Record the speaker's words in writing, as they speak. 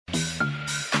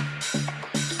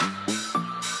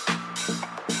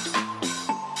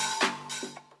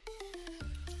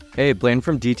Hey, Blaine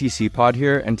from DTC Pod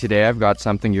here, and today I've got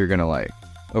something you're going to like.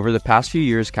 Over the past few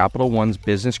years, Capital One's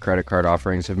business credit card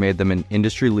offerings have made them an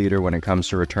industry leader when it comes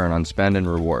to return on spend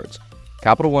and rewards.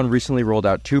 Capital One recently rolled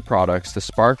out two products, the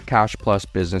Spark Cash Plus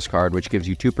business card, which gives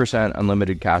you 2%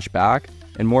 unlimited cash back,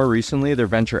 and more recently, their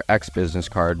Venture X business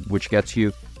card, which gets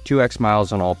you 2x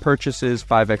miles on all purchases,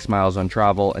 5x miles on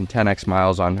travel, and 10x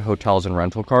miles on hotels and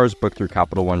rental cars booked through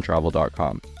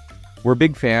CapitalOneTravel.com. We're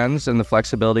big fans, and the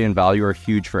flexibility and value are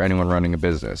huge for anyone running a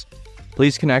business.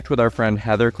 Please connect with our friend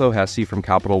Heather Clohessy from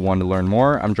Capital One to learn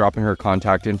more. I'm dropping her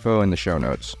contact info in the show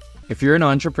notes. If you're an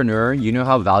entrepreneur, you know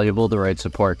how valuable the right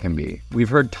support can be. We've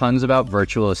heard tons about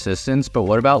virtual assistants, but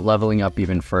what about leveling up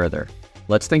even further?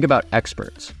 Let's think about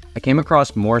experts. I came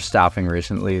across More Staffing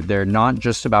recently. They're not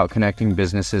just about connecting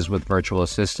businesses with virtual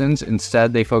assistants.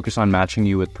 Instead, they focus on matching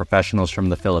you with professionals from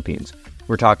the Philippines.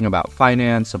 We're talking about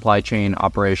finance, supply chain,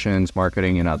 operations,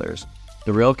 marketing, and others.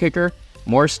 The real kicker?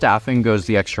 More Staffing goes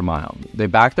the extra mile. They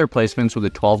back their placements with a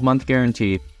 12-month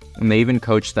guarantee, and they even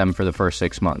coach them for the first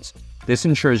 6 months. This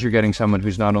ensures you're getting someone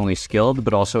who's not only skilled,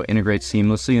 but also integrates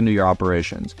seamlessly into your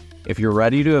operations. If you're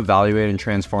ready to evaluate and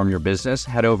transform your business,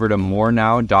 head over to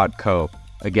morenow.co.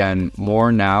 Again,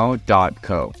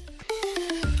 morenow.co.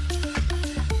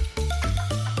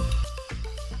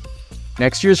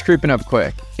 Next year's creeping up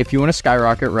quick. If you want to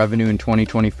skyrocket revenue in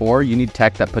 2024, you need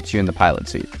tech that puts you in the pilot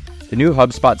seat. The new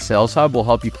HubSpot Sales Hub will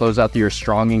help you close out the year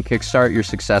strong and kickstart your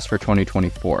success for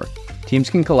 2024.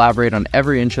 Teams can collaborate on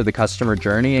every inch of the customer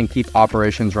journey and keep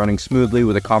operations running smoothly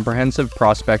with a comprehensive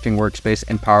prospecting workspace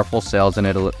and powerful sales and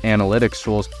analytics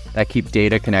tools that keep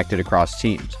data connected across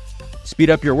teams. Speed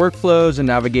up your workflows and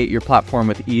navigate your platform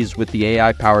with ease with the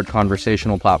AI-powered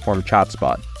conversational platform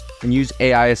ChatSpot. And use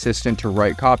AI Assistant to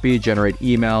write copy, generate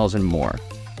emails, and more.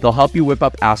 They'll help you whip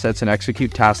up assets and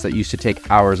execute tasks that used to take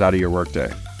hours out of your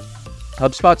workday.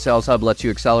 HubSpot Sales Hub lets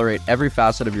you accelerate every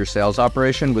facet of your sales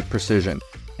operation with precision.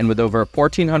 And with over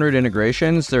 1,400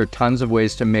 integrations, there are tons of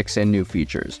ways to mix in new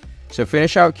features. So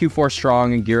finish out Q4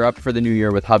 strong and gear up for the new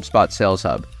year with HubSpot Sales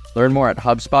Hub. Learn more at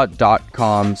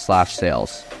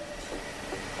hubspot.com/sales.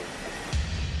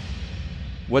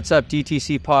 What's up,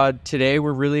 DTC Pod? Today,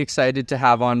 we're really excited to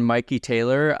have on Mikey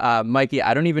Taylor. Mikey,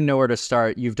 I don't even know where to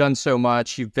start. You've done so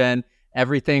much. You've been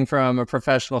everything from a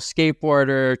professional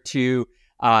skateboarder to,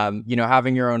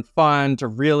 having your own fund, to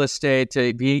real estate,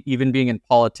 to even being in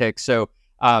politics. So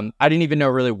I didn't even know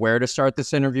really where to start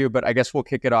this interview, but I guess we'll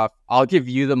kick it off. I'll give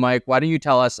you the mic. Why don't you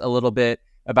tell us a little bit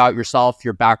about yourself,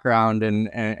 your background,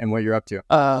 and what you're up to?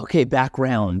 Okay,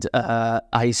 background.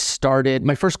 I started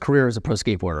my first career as a pro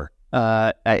skateboarder.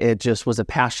 It just was a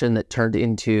passion that turned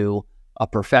into a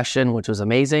profession, which was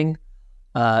amazing.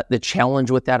 The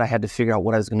challenge with that, I had to figure out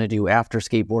what I was going to do after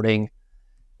skateboarding.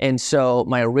 And so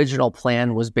my original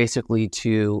plan was basically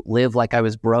to live like I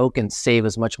was broke and save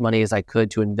as much money as I could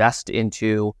to invest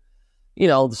into,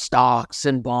 the stocks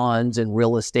and bonds and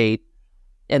real estate.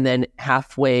 And then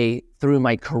halfway through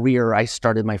my career, I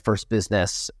started my first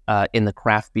business in the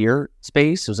craft beer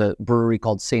space. It was a brewery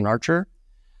called St. Archer.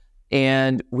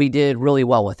 And we did really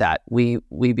well with that. We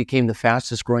became the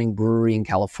fastest growing brewery in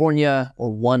California,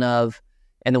 or one of,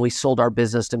 and then we sold our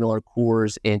business to Miller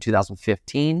Coors in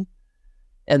 2015.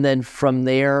 And then from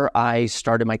there, I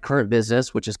started my current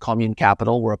business, which is Commune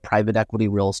Capital. We're a private equity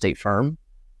real estate firm.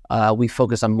 We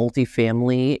focus on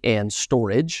multifamily and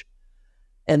storage.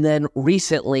 And then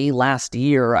recently, last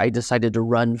year, I decided to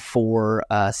run for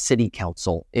city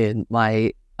council in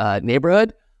my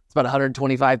neighborhood. It's about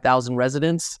 125,000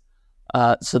 residents.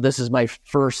 So this is my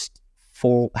first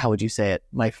full, how would you say it?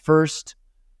 My first,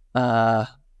 what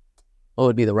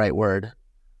would be the right word?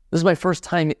 This is my first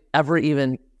time ever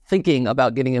even thinking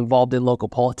about getting involved in local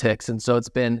politics. And so it's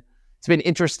been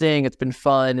interesting. It's been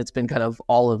fun. It's been kind of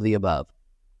all of the above.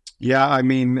 Yeah. I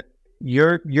mean,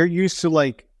 you're used to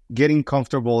like getting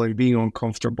comfortable and being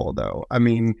uncomfortable though. I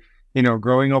mean,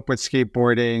 growing up with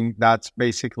skateboarding, that's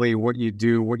basically what you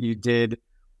do, what you did.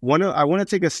 I want to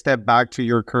take a step back to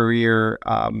your career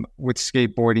with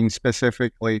skateboarding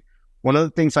specifically. One of the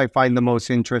things I find the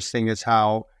most interesting is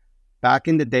how back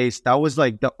in the days, that was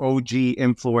like the OG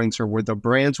influencer where the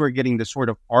brands were getting the sort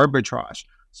of arbitrage,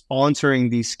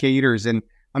 sponsoring these skaters. And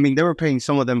I mean, they were paying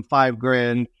some of them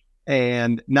 $5,000.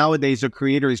 And nowadays, a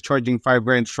creator is charging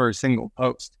 $5,000 for a single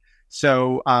post.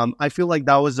 So I feel like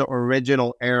that was the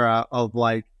original era of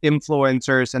like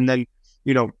influencers. And then,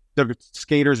 the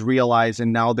skaters realize,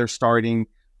 and now they're starting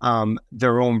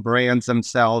their own brands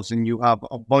themselves. And you have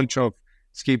a bunch of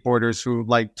skateboarders who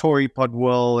like Tori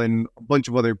Pudwill and a bunch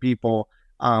of other people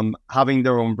having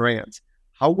their own brands.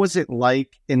 How was it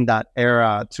like in that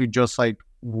era to just like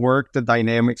work the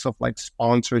dynamics of like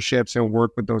sponsorships and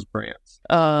work with those brands?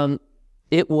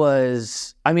 It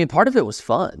was, I mean, part of it was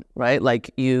fun, right?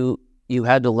 Like you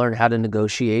had to learn how to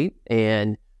negotiate,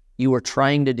 and you were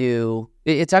trying to do,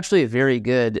 it's actually a very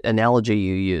good analogy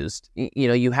you used. You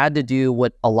know, you had to do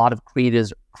what a lot of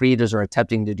creators are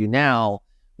attempting to do now,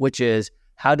 which is,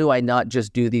 how do I not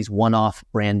just do these one-off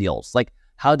brand deals? Like,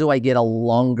 how do I get a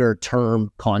longer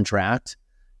term contract?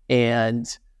 And,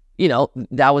 you know,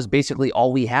 that was basically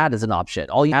all we had as an option.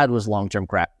 All you had was long-term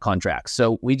contracts.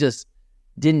 So we just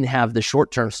didn't have the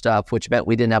short-term stuff, which meant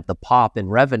we didn't have the pop in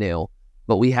revenue,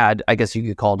 but we had, I guess you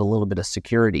could call it a little bit of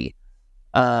security.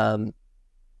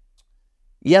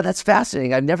 Yeah, that's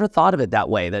fascinating. I've never thought of it that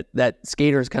way, that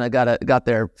skaters kind of got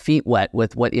their feet wet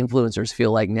with what influencers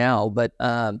feel like now. But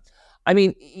I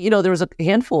mean, you know, there was a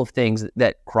handful of things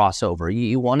that cross over.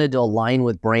 You wanted to align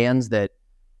with brands that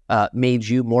made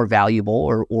you more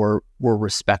valuable or were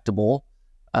respectable.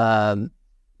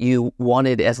 You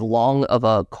wanted as long of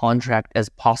a contract as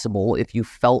possible if you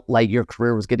felt like your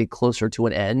career was getting closer to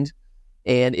an end.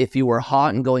 And if you were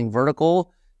hot and going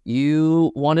vertical,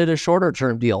 you wanted a shorter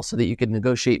term deal so that you could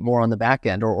negotiate more on the back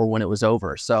end or when it was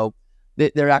over. So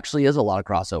there actually is a lot of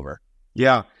crossover.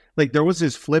 Yeah. Like there was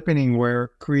this flippening where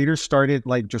creators started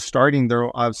like just starting their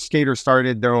skaters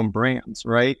started their own brands,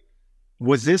 right?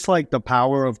 Was this like the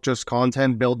power of just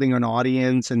content, building an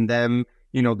audience, and then,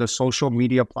 you know, the social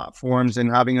media platforms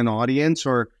and having an audience,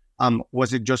 or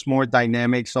was it just more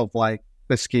dynamics of like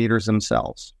the skaters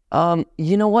themselves?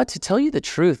 You know what? To tell you the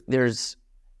truth, there's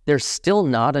still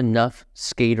not enough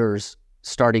skaters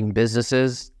starting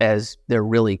businesses as there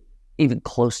really even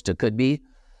close to could be.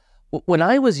 When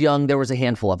I was young, there was a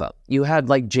handful of them. You had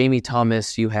like Jamie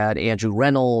Thomas, you had Andrew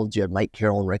Reynolds, you had Mike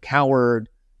Carroll and Rick Howard,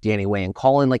 Danny Way and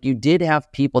Colin. Like you did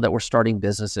have people that were starting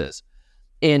businesses.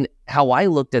 And how I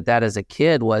looked at that as a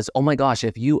kid was, oh my gosh,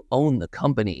 if you own the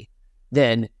company,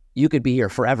 then you could be here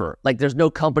forever. Like there's no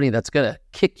company that's going to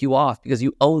kick you off because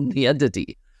you own the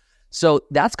entity. So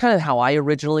that's kind of how I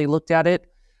originally looked at it.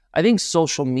 I think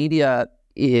social media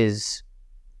is,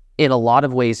 in a lot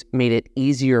of ways, made it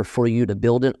easier for you to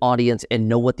build an audience and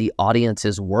know what the audience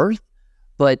is worth.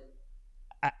 But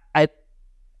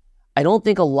I don't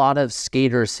think a lot of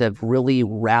skaters have really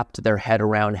wrapped their head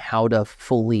around how to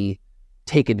fully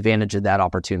take advantage of that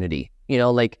opportunity. You know,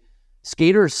 like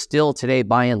skaters still today,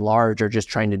 by and large, are just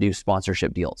trying to do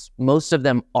sponsorship deals. Most of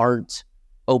them aren't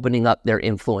opening up their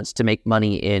influence to make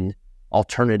money in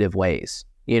alternative ways.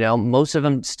 You know, most of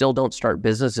them still don't start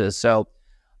businesses. So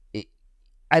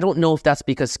I don't know if that's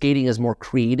because skating is more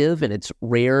creative and it's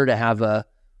rare to have a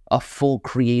full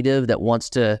creative that wants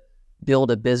to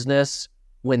build a business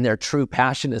when their true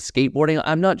passion is skateboarding.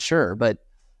 I'm not sure, but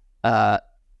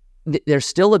there's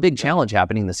still a big challenge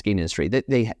happening in the skate industry.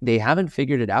 They haven't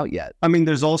figured it out yet. I mean,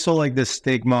 there's also like this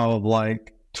stigma of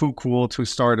like too cool to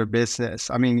start a business.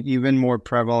 I mean, even more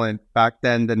prevalent back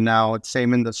then than now. It's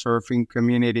same in the surfing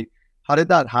community. How did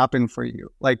that happen for you?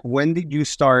 Like, when did you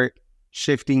start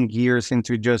shifting gears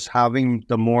into just having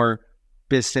the more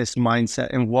business mindset?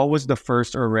 And what was the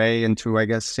first array into, I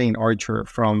guess, St. Archer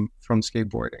from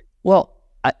skateboarding? Well,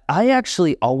 I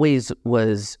actually always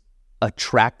was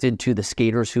attracted to the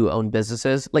skaters who own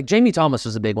businesses. Like Jamie Thomas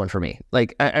was a big one for me.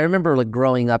 Like I remember like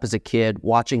growing up as a kid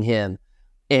watching him,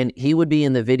 and he would be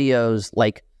in the videos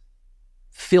like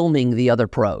filming the other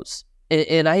pros.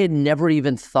 And I had never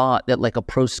even thought that like a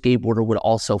pro skateboarder would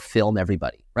also film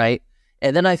everybody, right?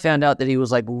 And then I found out that he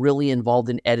was like really involved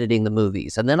in editing the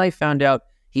movies. And then I found out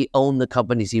he owned the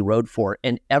companies he rode for.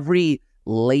 And every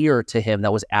layer to him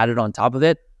that was added on top of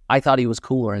it, I thought he was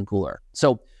cooler and cooler.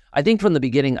 So I think from the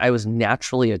beginning, I was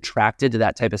naturally attracted to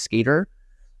that type of skater.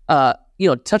 You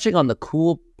know, touching on the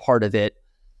cool part of it,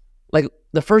 like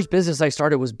the first business I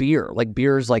started was beer. Like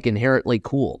beer is like inherently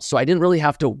cool. So I didn't really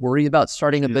have to worry about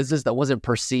starting a business that wasn't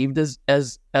perceived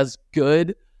as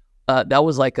good. That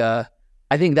was like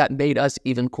I think that made us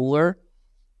even cooler.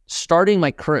 Starting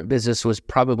my current business was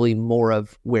probably more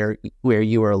of where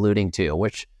you were alluding to,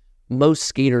 which most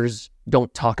skaters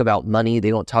don't talk about money. They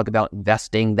don't talk about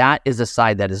investing. That is a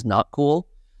side that is not cool.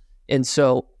 And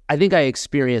so I think I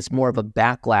experienced more of a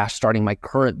backlash starting my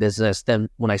current business than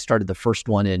when I started the first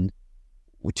one in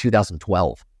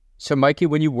 2012. So Mikey,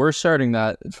 when you were starting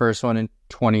that first one in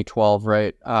 2012,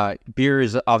 right? Beer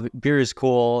is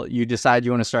cool. You decide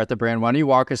you want to start the brand. Why don't you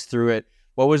walk us through it?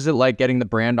 What was it like getting the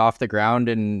brand off the ground,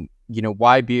 and you know,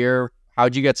 why beer?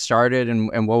 How'd you get started,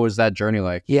 and what was that journey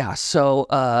like? Yeah, so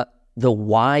the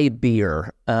why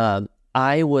beer.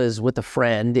 I was with a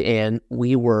friend and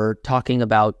we were talking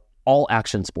about all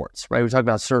action sports, right? We were talking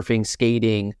about surfing,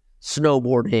 skating,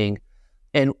 snowboarding,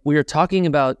 and we were talking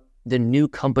about the new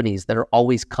companies that are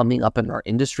always coming up in our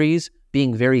industries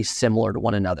being very similar to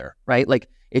one another, right? Like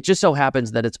it just so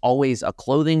happens that it's always a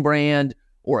clothing brand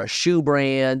or a shoe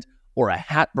brand or a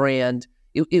hat brand.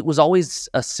 It was always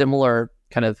a similar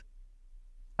kind of,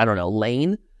 I don't know,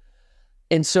 lane.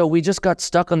 And so we just got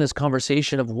stuck on this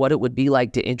conversation of what it would be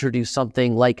like to introduce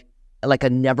something like a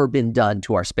never been done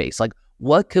to our space. Like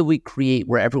what could we create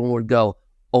where everyone would go,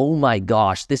 oh my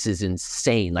gosh, this is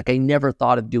insane. Like I never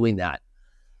thought of doing that.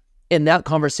 And that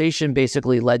conversation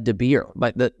basically led to beer.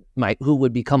 Who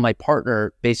would become my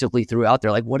partner basically throughout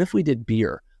there. Like, what if we did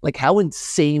beer? Like, how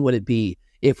insane would it be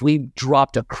if we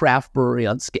dropped a craft brewery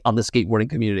on the skateboarding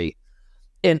community?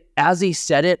 And as he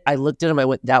said it, I looked at him. I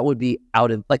went, that would be out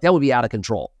of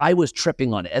control. I was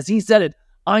tripping on it. As he said it,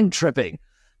 I'm tripping.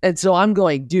 And so I'm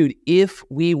going, dude, if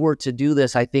we were to do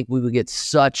this, I think we would get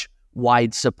such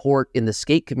wide support in the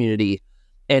skate community.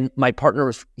 And my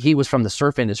partner he was from the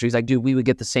surf industry. He's like, dude, we would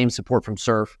get the same support from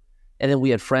surf. And then we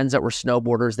had friends that were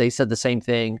snowboarders. They said the same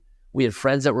thing. We had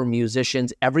friends that were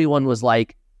musicians. Everyone was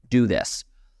like, do this.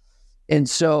 And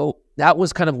so that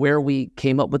was kind of where we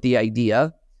came up with the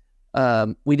idea.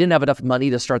 We didn't have enough money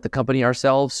to start the company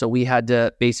ourselves. So we had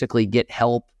to basically get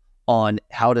help on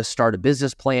how to start a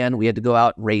business plan. We had to go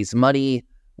out and raise money.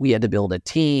 We had to build a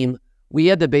team. We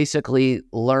had to basically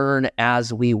learn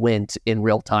as we went in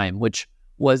real time, which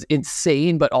was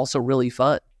insane, but also really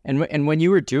fun. And when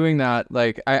you were doing that,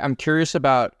 like, I'm curious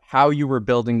about how you were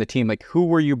building the team. Like, who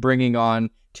were you bringing on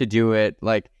to do it?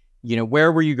 Like, you know,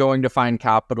 where were you going to find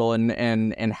capital,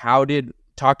 and how did,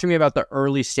 talk to me about the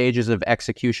early stages of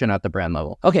execution at the brand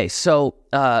level. Okay, so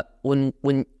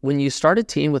when you start a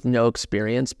team with no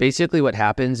experience, basically what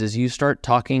happens is you start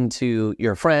talking to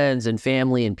your friends and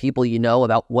family and people you know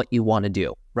about what you want to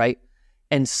do, right?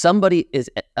 And somebody is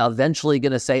eventually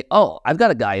going to say, oh, I've got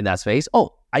a guy in that space.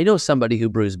 Oh, I know somebody who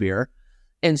brews beer.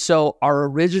 And so our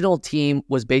original team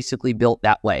was basically built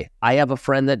that way. I have a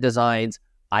friend that designs.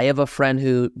 I have a friend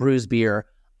who brews beer.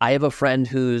 I have a friend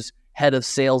who's head of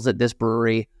sales at this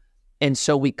brewery. And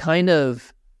so we kind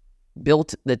of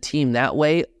built the team that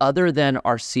way, other than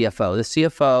our CFO. The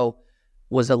CFO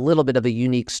was a little bit of a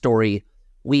unique story.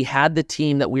 We had the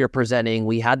team that we were presenting.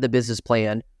 We had the business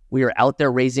plan. We were out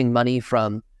there raising money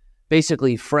from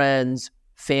basically friends,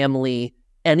 family,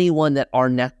 anyone that our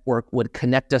network would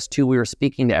connect us to. We were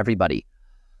speaking to everybody.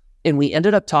 And we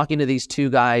ended up talking to these two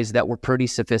guys that were pretty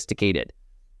sophisticated.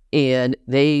 And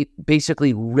they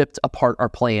basically ripped apart our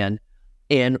plan.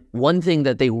 And one thing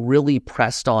that they really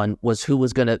pressed on was who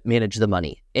was going to manage the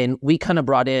money. And we kind of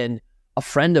brought in a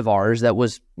friend of ours that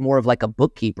was more of like a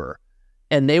bookkeeper.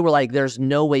 And they were like, there's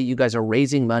no way you guys are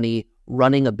raising money,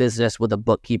 running a business with a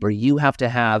bookkeeper. You have to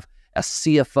have a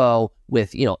CFO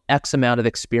with, X amount of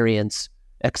experience,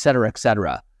 et cetera, et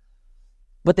cetera.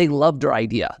 But they loved our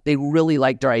idea. They really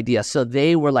liked our idea. So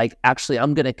they were like, actually,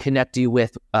 I'm going to connect you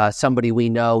with somebody we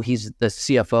know. He's the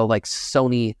CFO, like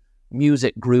Sony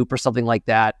Music Group or something like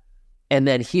that. And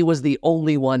then he was the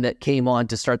only one that came on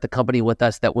to start the company with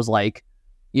us that was like,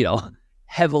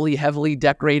 heavily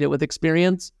decorated with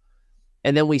experience.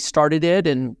 And then we started it.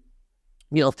 And,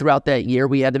 throughout that year,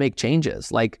 we had to make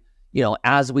changes. Like,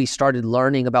 as we started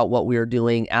learning about what we were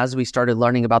doing, as we started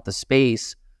learning about the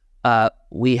space,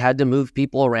 we had to move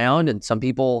people around, and some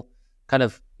people kind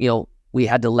of, we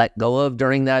had to let go of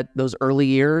during those early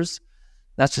years.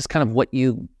 That's just kind of what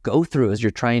you go through as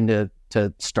you're trying to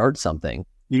start something.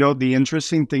 The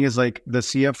interesting thing is, like, the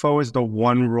CFO is the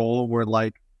one role where,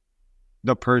 like,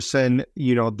 the person,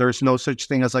 there's no such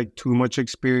thing as like too much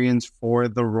experience for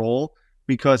the role,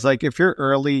 because like if you're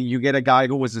early, you get a guy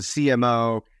who was a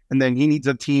CMO and then he needs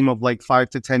a team of like 5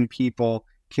 to 10 people,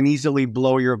 can easily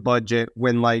blow your budget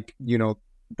when, like,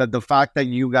 the fact that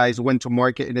you guys went to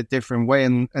market in a different way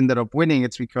and ended up winning,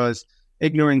 it's because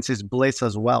ignorance is bliss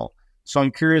as well. So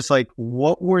I'm curious, like,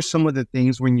 what were some of the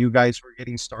things when you guys were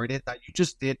getting started that you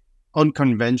just did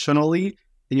unconventionally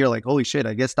and you're like, holy shit,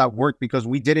 I guess that worked because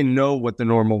we didn't know what the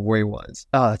normal way was?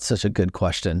 Oh, that's such a good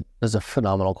question. That's a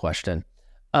phenomenal question.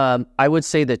 I would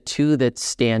say the two that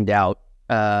stand out,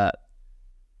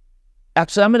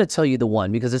 actually, I'm going to tell you the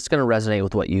one because it's going to resonate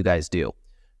with what you guys do.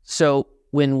 So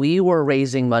when we were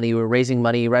raising money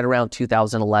right around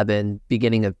 2011,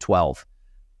 beginning of 12.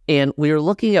 And we were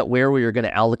looking at where we were going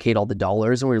to allocate all the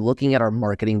dollars, and we were looking at our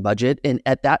marketing budget. And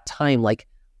at that time, like,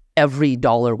 every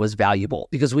dollar was valuable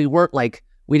because we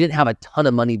didn't have a ton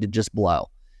of money to just blow.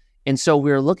 And so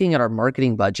we were looking at our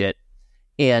marketing budget,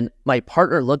 and my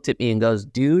partner looked at me and goes,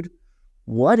 dude,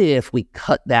 what if we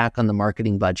cut back on the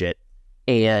marketing budget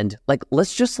and, like,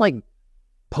 let's just like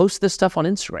post this stuff on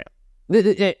Instagram?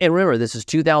 And remember, this is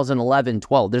 2011,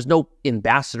 12. There's no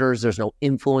ambassadors, there's no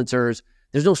influencers,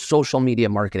 there's no social media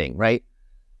marketing, right?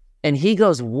 And he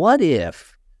goes, what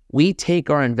if we take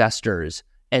our investors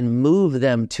and move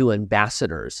them to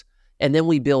ambassadors? And then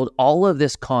we build all of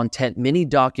this content, mini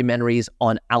documentaries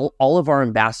on all of our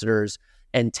ambassadors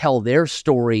and tell their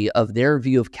story of their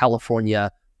view of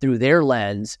California through their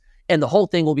lens. And the whole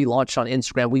thing will be launched on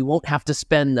Instagram. We won't have to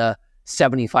spend the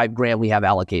 75 grand we have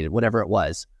allocated, whatever it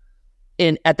was.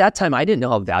 And at that time, I didn't know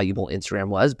how valuable Instagram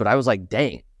was, but I was like,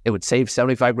 dang, it would save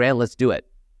 75 grand. Let's do it.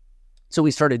 So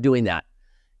we started doing that.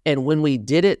 And when we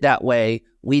did it that way,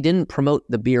 we didn't promote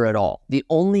the beer at all. The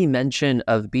only mention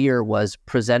of beer was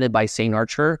presented by St.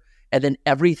 Archer, and then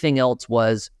everything else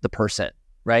was the person,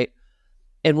 right?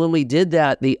 And when we did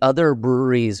that, the other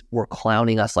breweries were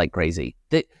clowning us like crazy.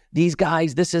 These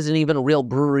guys, this isn't even a real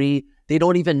brewery. They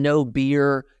don't even know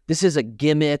beer. This is a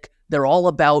gimmick. They're all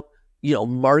about,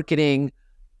 marketing.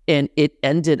 And it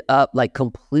ended up like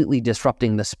completely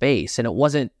disrupting the space. And it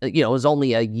wasn't, it was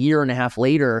only a year and a half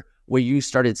later where you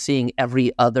started seeing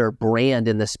every other brand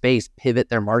in the space pivot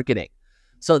their marketing.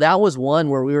 So that was one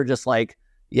where we were just like,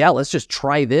 yeah, let's just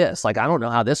try this. Like, I don't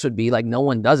know how this would be. Like, no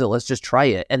one does it. Let's just try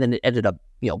it. And then it ended up,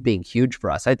 being huge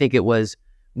for us. I think it was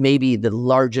maybe the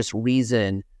largest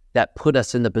reason that put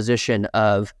us in the position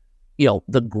of,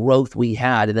 the growth we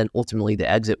had and then ultimately the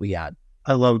exit we had.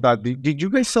 I love that. Did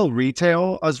you guys sell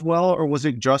retail as well, or was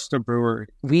it just a brewery?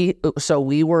 We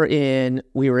were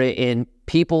in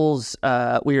people's,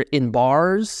 we were in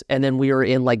bars, and then we were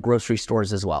in like grocery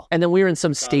stores as well. And then we were in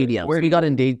some stadiums. We got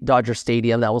in Dodger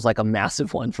Stadium. That was like a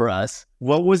massive one for us.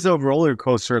 What was the roller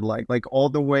coaster like all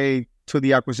the way to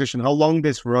the acquisition? How long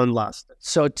this run lasted?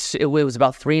 So it was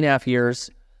about 3.5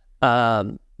 years.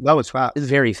 That was fast. It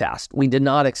was very fast. We did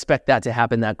not expect that to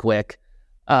happen that quick.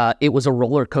 It was a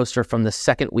roller coaster from the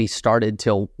second we started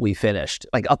till we finished,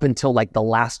 like up until like the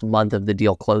last month of the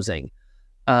deal closing.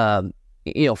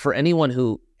 For anyone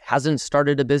who hasn't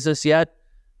started a business yet,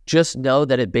 just know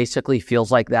that it basically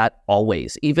feels like that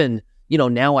always. Even,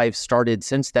 now I've started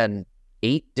since then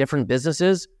 8 different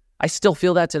businesses. I still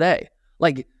feel that today.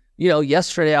 Like,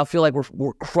 yesterday I feel like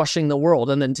we're crushing the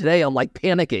world. And then today I'm like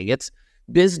panicking.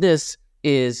 Business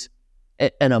is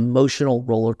an emotional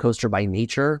roller coaster by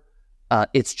nature.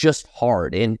 It's just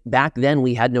hard. And back then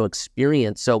we had no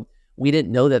experience. So we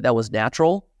didn't know that was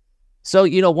natural. So,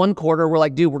 one quarter we're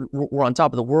like, dude, we're on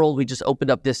top of the world. We just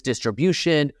opened up this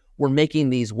distribution. We're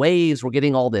making these waves. We're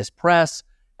getting all this press.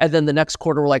 And then the next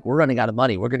quarter we're like, we're running out of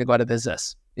money. We're going to go out of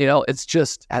business. It's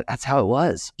just, that's how it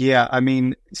was. Yeah. I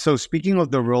mean, so speaking of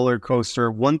the roller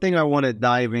coaster, one thing I want to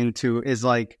dive into is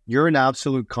like, you're an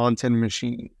absolute content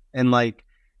machine. And like,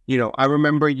 I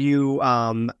remember you,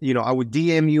 I would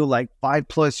DM you like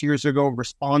 5+ years ago,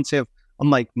 responsive. I'm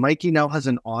like, Mikey now has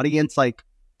an audience like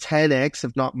 10x,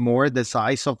 if not more, the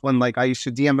size of when like I used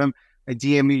to DM him. I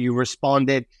DM you, you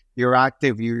responded, you're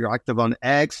active on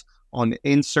X, on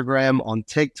Instagram, on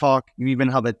TikTok. You even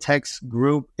have a text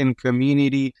group in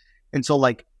community. And so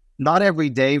like, not every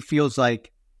day feels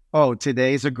like, oh,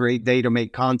 today's a great day to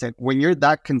make content. When you're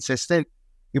that consistent,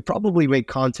 you probably make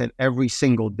content every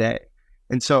single day.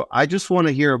 And so I just want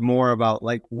to hear more about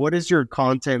like, what is your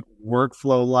content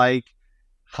workflow like?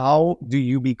 How do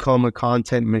you become a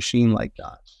content machine like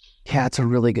that? Yeah, it's a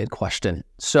really good question.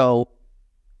 So,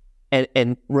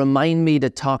 and remind me to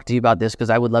talk to you about this because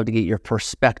I would love to get your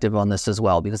perspective on this as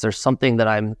well, because there's something that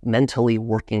I'm mentally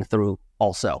working through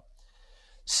also.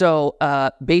 So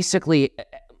basically,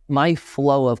 my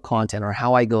flow of content or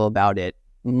how I go about it,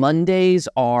 Mondays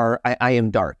are, I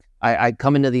am dark. I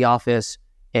come into the office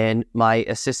and my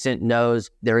assistant knows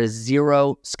there is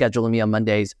zero scheduling me on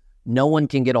Mondays. No one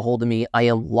can get a hold of me. I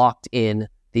am locked in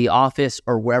the office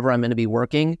or wherever I'm going to be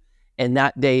working. And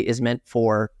that day is meant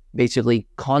for basically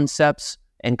concepts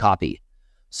and copy.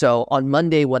 So on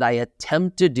Monday, what I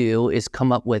attempt to do is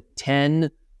come up with 10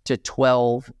 to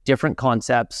 12 different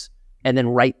concepts and then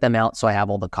write them out so I have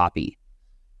all the copy.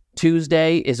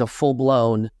 Tuesday is a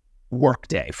full-blown work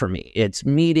day for me. It's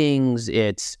meetings,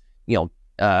 it's,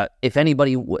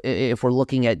 if we're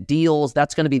looking at deals,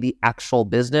 that's going to be the actual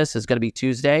business is going to be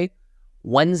Tuesday.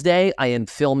 Wednesday, I am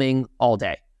filming all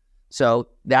day. So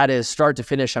that is start to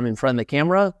finish. I'm in front of the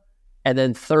camera. And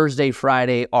then Thursday,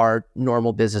 Friday are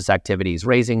normal business activities,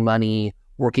 raising money,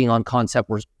 working on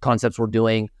concepts we're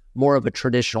doing, more of a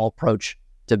traditional approach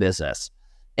to business.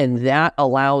 And that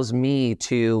allows me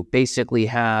to basically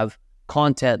have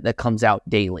content that comes out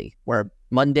daily, where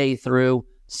Monday through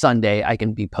Sunday, I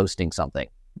can be posting something.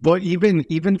 But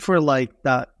even for like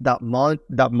that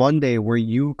Monday where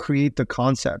you create the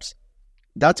concepts,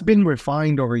 that's been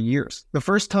refined over years. The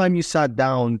first time you sat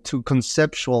down to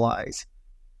conceptualize,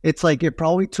 it's like it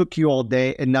probably took you all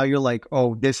day, and now you're like,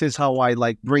 oh, this is how I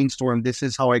like brainstorm. This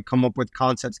is how I come up with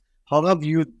concepts. How have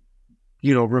you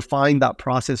refined that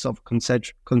process of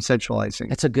conceptualizing?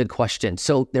 That's a good question.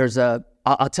 So there's we're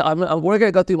going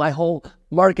to go through my whole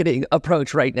marketing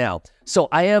approach right now. So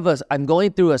I'm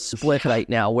going through a split right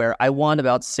now where I want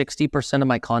about 60% of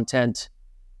my content,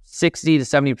 60 to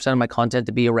 70% of my content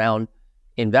to be around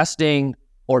investing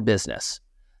or business.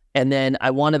 And then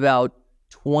I want about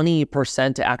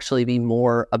 20% to actually be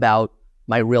more about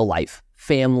my real life,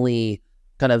 family,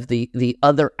 kind of the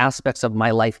other aspects of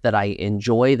my life that I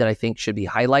enjoy that I think should be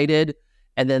highlighted.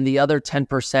 And then the other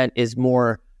 10% is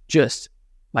more just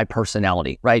my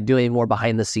personality, right? Doing more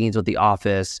behind the scenes with the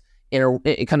office,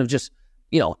 kind of just,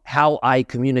 how I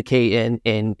communicate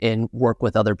and work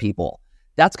with other people.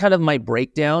 That's kind of my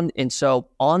breakdown. And so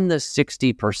on the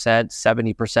 60%,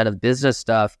 70% of business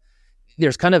stuff,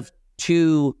 there's kind of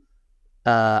two,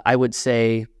 I would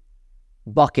say,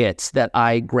 buckets that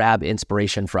I grab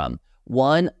inspiration from.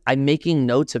 One, I'm making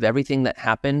notes of everything that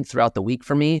happened throughout the week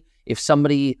for me. If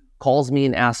somebody calls me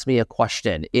and asks me a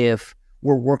question, if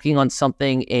we're working on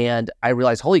something and I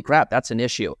realize, holy crap, that's an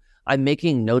issue, I'm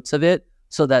making notes of it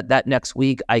so that next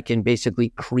week I can basically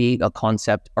create a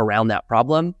concept around that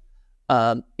problem.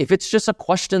 If it's just a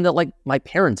question that like my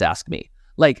parents ask me,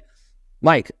 like,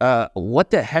 Mike,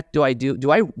 what the heck do I do?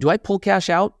 Do I pull cash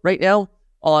out right now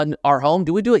on our home?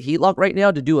 Do we do a heat lock right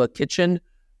now to do a kitchen,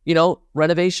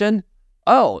 renovation?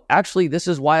 Oh, actually, this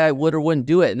is why I would or wouldn't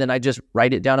do it. And then I just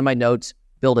write it down in my notes,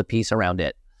 build a piece around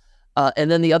it.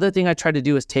 And then the other thing I try to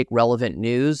do is take relevant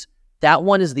news. That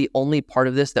one is the only part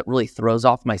of this that really throws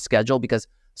off my schedule because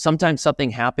sometimes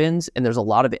something happens and there's a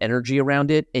lot of energy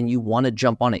around it and you want to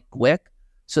jump on it quick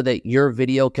so that your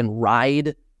video can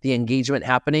ride the engagement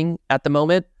happening at the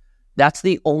moment. That's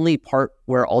the only part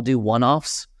where I'll do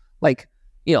one-offs. Like,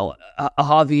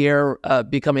 Javier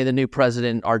becoming the new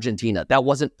president in Argentina. That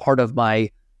wasn't part of my,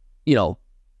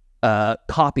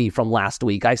 copy from last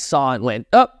week. I saw it and went,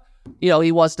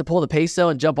 he wants to pull the peso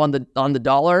and jump on the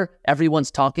dollar.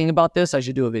 Everyone's talking about this. I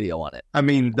should do a video on it. I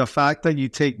mean, the fact that you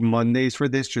take Mondays for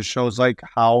this just shows like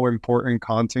how important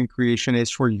content creation is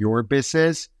for your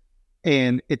business.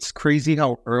 And it's crazy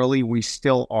how early we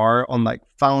still are on like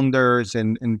founders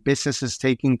and businesses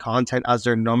taking content as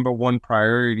their number one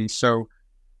priority. So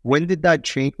when did that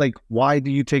change? Like, why do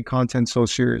you take content so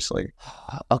seriously?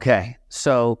 Okay.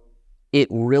 So it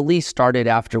really started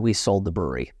after we sold the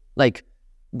brewery. Like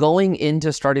going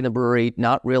into starting the brewery,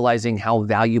 not realizing how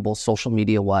valuable social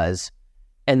media was,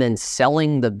 and then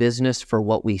selling the business for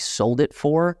what we sold it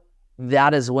for.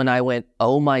 That is when I went,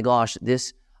 oh my gosh,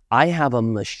 I have a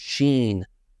machine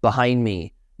behind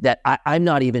me that I'm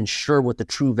not even sure what the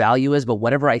true value is, but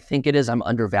whatever I think it is, I'm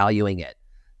undervaluing it.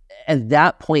 At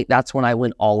that point, that's when I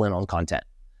went all in on content.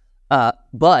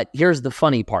 But here's the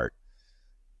funny part.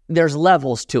 There's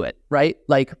levels to it, right?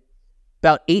 Like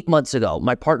about 8 months ago,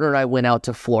 my partner and I went out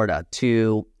to Florida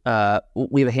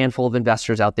we have a handful of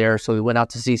investors out there. So we went out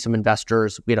to see some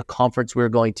investors. We had a conference we were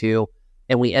going to,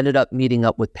 and we ended up meeting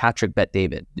up with Patrick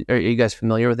Bet-David. Are you guys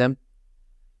familiar with him?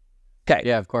 Okay.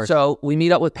 Yeah, of course. So we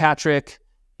meet up with Patrick,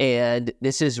 and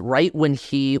this is right when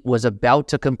he was about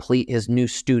to complete his new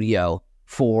studio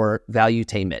for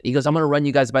Valuetainment. He goes, I'm going to run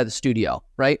you guys by the studio,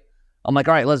 right? I'm like,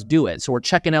 all right, let's do it. So we're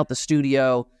checking out the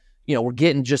studio. We're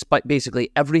getting just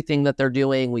basically everything that they're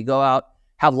doing. We go out,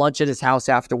 have lunch at his house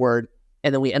afterward,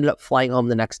 and then we ended up flying home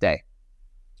the next day.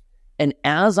 And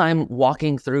as I'm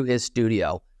walking through his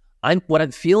studio, what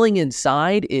I'm feeling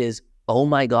inside is, oh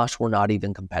my gosh, we're not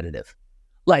even competitive.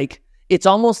 Like, it's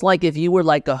almost like if you were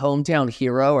like a hometown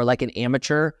hero or like an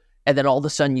amateur, and then all of a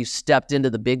sudden you stepped into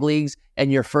the big leagues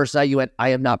and your first night you went, I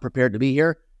am not prepared to be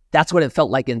here. That's what it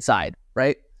felt like inside,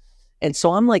 right? And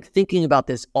so I'm like thinking about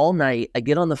this all night. I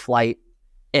get on the flight,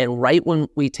 and right when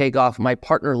we take off, my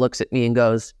partner looks at me and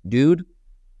goes, dude,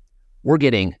 we're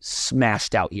getting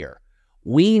smashed out here.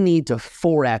 We need to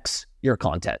 4X your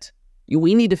content.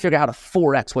 We need to figure out how to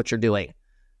 4X what you're doing.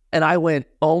 And I went,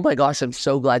 oh my gosh, I'm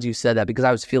so glad you said that, because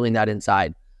I was feeling that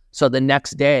inside. So the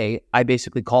next day, I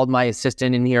basically called my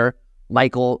assistant in here.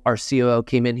 Michael, our COO,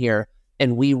 came in here,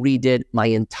 and we redid my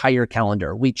entire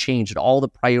calendar. We changed all the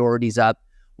priorities up.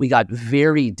 We got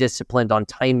very disciplined on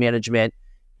time management.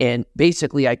 And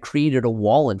basically, I created a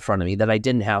wall in front of me that I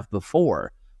didn't have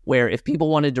before, where if people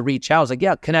wanted to reach out, I was like,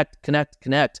 yeah,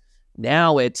 connect.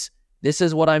 Now this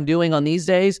is what I'm doing on these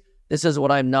days. This is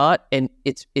what I'm not. And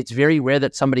it's very rare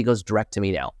that somebody goes direct to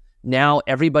me now. Now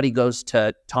everybody goes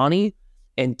to Tawny,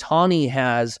 and Tawny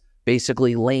has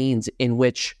basically lanes in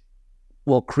which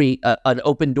will create an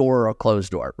open door or a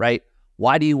closed door, right?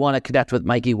 Why do you want to connect with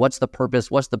Mikey? What's the purpose?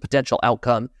 What's the potential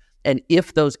outcome? And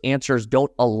if those answers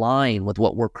don't align with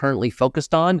what we're currently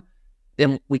focused on,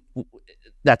 then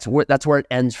that's where it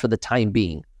ends for the time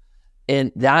being.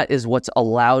 And that is what's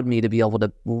allowed me to be able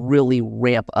to really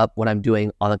ramp up what I'm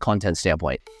doing on a content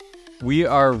standpoint. We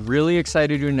are really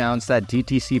excited to announce that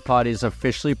DTC Pod is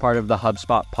officially part of the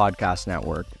HubSpot Podcast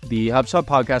Network. The HubSpot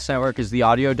Podcast Network is the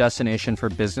audio destination for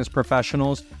business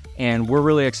professionals, and we're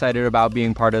really excited about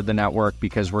being part of the network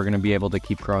because we're going to be able to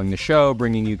keep growing the show,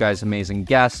 bringing you guys amazing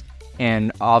guests,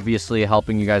 and obviously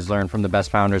helping you guys learn from the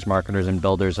best founders, marketers, and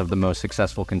builders of the most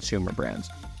successful consumer brands.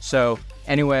 So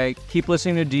anyway, keep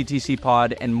listening to DTC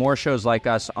Pod and more shows like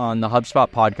us on the HubSpot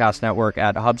Podcast Network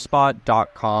at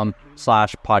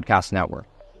hubspot.com/podcast network.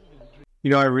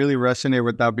 I really resonate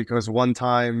with that because one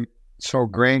time, so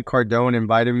Grant Cardone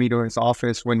invited me to his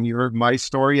office when he heard my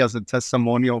story as a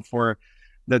testimonial for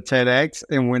the TEDx.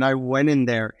 And when I went in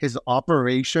there, his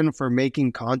operation for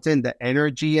making content, the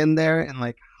energy in there, and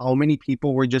like how many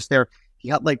people were just there. He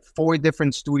had like 4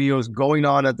 different studios going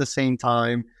on at the same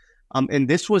time. And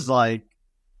this was like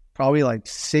probably like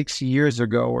 6 years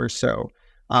ago or so.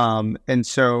 And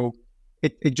so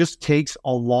it just takes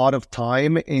a lot of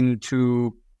time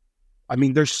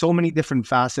there's so many different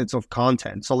facets of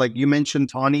content. So like you mentioned,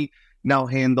 Tawny now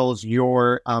handles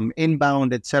your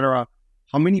inbound, etc.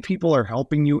 How many people are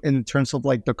helping you in terms of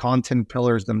like the content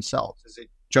pillars themselves? Is it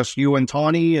just you and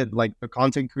Tawny, and like the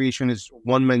content creation is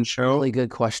one-man show? Really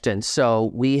good question.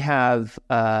 So we have,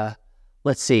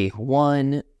 let's see,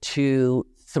 1, 2,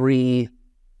 3,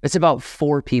 it's about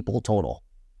 4 people total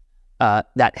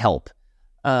that help.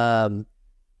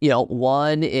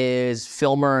 One is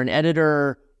filmer and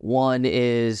editor. One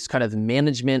is kind of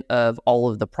management of all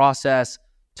of the process.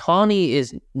 Tawny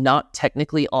is not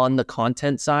technically on the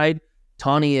content side.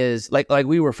 Tawny is like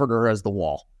we refer to her as the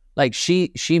wall. Like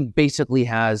she basically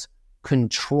has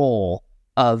control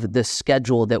of the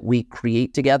schedule that we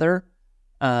create together.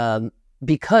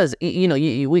 Because,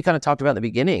 we kind of talked about in the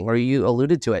beginning, or you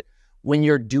alluded to it. When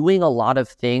you're doing a lot of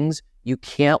things, you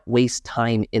can't waste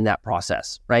time in that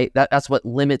process, right? That's what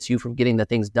limits you from getting the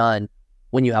things done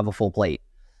when you have a full plate.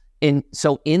 And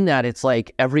so in that, it's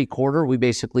like every quarter, we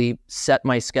basically set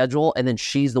my schedule, and then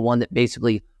she's the one that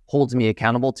basically holds me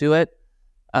accountable to it.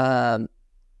 And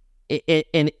I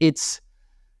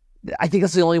think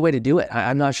that's the only way to do it.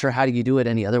 I'm not sure how do you do it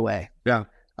any other way. Yeah.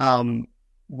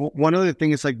 One other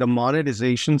thing is like the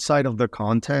monetization side of the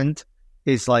content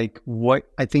is like what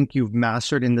I think you've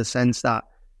mastered in the sense that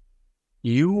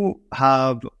you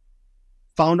have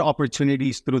found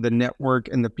opportunities through the network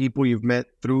and the people you've met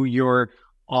through your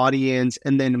audience,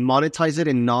 and then monetize it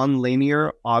in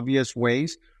non-linear, obvious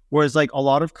ways. Whereas like a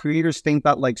lot of creators think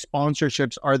that like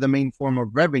sponsorships are the main form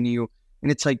of revenue.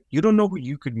 And it's like, you don't know who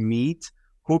you could meet,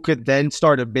 who could then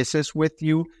start a business with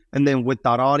you. And then with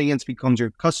that audience becomes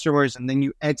your customers. And then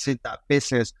you exit that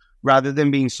business rather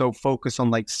than being so focused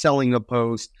on like selling a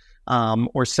post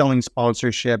or selling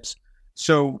sponsorships.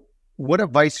 So what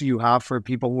advice do you have for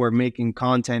people who are making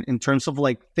content in terms of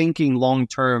like thinking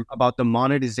long-term about the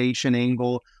monetization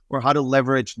angle or how to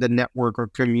leverage the network or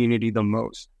community the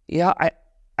most? Yeah,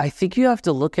 I think you have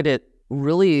to look at it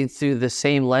really through the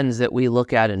same lens that we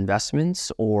look at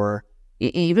investments, or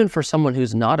even for someone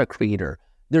who's not a creator.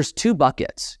 There's 2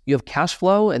 buckets. You have cash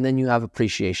flow and then you have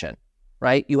appreciation,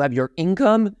 right? You have your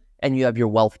income and you have your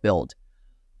wealth build.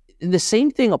 The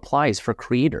same thing applies for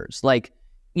creators. Like,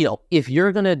 if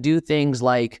you're going to do things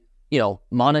like,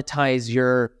 monetize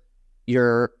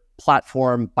your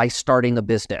platform by starting a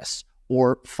business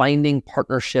or finding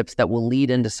partnerships that will lead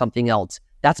into something else,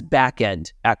 that's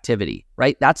back-end activity,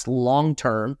 right? That's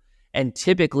long-term. And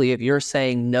typically, if you're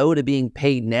saying no to being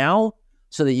paid now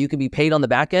so that you can be paid on the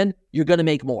back end, you're going to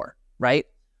make more, right?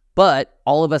 But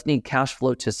all of us need cash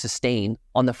flow to sustain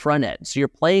on the front end. So you're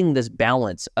playing this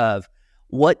balance of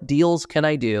what deals can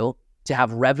I do to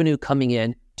have revenue coming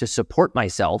in to support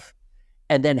myself?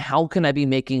 And then how can I be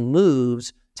making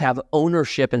moves to have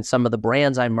ownership in some of the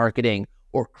brands I'm marketing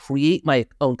or create my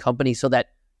own company so that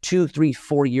 2, 3,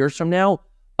 4 years from now,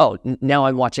 now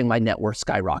I'm watching my net worth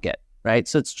skyrocket, right?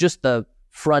 So it's just the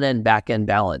front end, back end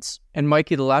balance. And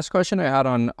Mikey, the last question I had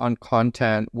on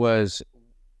content was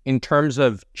in terms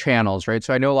of channels, right?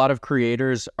 So I know a lot of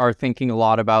creators are thinking a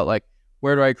lot about like,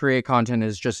 where do I create content?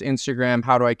 Is just Instagram?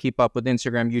 How do I keep up with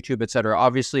Instagram, YouTube, etc.?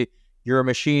 Obviously, you're a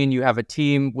machine, you have a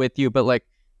team with you, but like,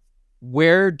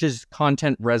 where does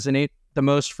content resonate the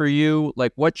most for you?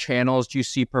 Like, what channels do you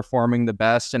see performing the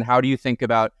best, and how do you think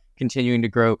about continuing to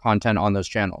grow content on those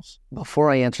channels?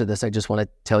 Before I answer this, I just want to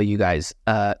tell you guys,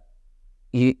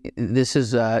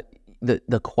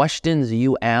 the questions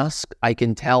you ask, I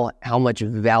can tell how much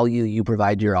value you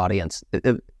provide to your audience.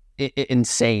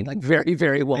 Insane, like very,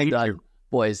 very well done,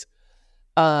 boys.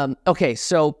 Okay,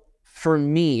 so for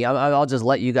me, I'll just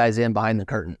let you guys in behind the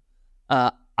curtain.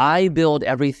 I build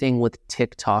everything with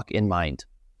TikTok in mind.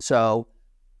 So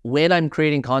when I'm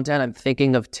creating content, I'm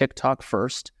thinking of TikTok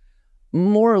first,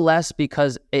 more or less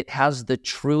because it has the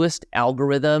truest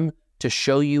algorithm to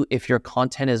show you if your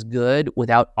content is good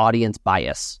without audience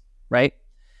bias, right?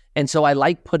 And so I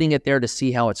like putting it there to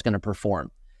see how it's going to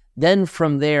perform. Then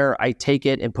from there, I take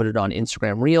it and put it on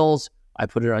Instagram Reels. I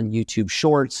put it on YouTube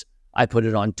Shorts. I put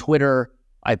it on Twitter.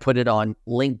 I put it on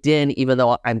LinkedIn, even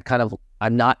though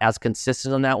I'm not as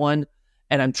consistent on that one.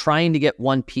 And I'm trying to get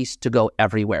one piece to go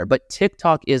everywhere. But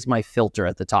TikTok is my filter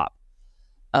at the top.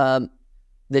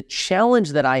 The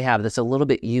challenge that I have that's a little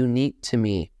bit unique to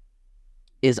me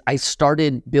is I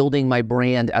started building my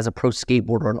brand as a pro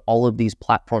skateboarder on all of these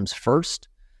platforms first.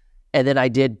 And then I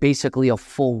did basically a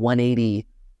full 180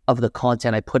 of the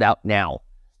content I put out now.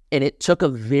 And it took a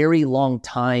very long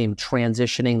time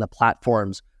transitioning the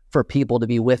platforms for people to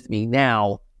be with me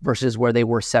now versus where they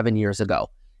were 7 years ago.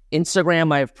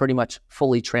 Instagram, I have pretty much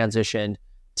fully transitioned.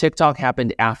 TikTok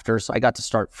happened after, so I got to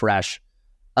start fresh.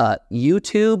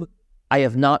 YouTube, I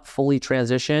have not fully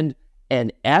transitioned.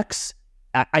 And X,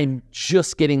 I'm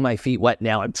just getting my feet wet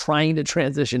now. I'm trying to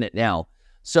transition it now.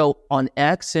 So on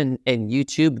X and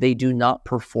YouTube, they do not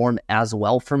perform as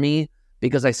well for me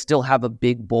because I still have a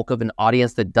big bulk of an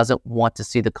audience that doesn't want to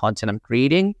see the content I'm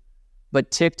creating.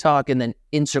 But TikTok and then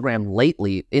Instagram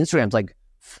lately, Instagram's like,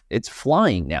 it's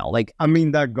flying now. Like, I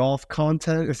mean, that golf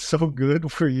content is so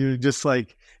good for you, just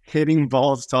like hitting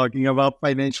balls, talking about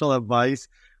financial advice.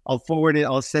 I'll forward it.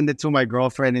 I'll send it to my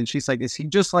girlfriend, and she's like, "Is he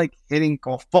just like hitting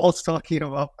golf balls, talking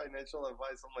about financial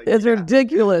advice?" I'm like, it's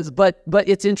ridiculous, but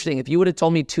it's interesting. If you would have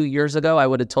told me 2 years ago, I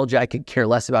would have told you I could care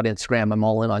less about Instagram. I'm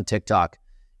all in on TikTok.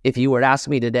 If you were to ask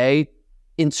me today,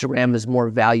 Instagram is more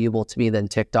valuable to me than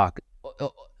TikTok.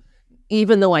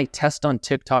 Even though I test on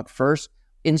TikTok first,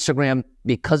 Instagram,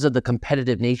 because of the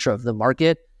competitive nature of the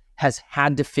market, has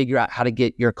had to figure out how to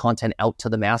get your content out to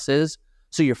the masses.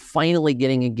 So you're finally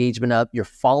getting engagement up, your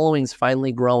following's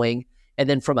finally growing, and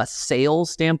then from a sales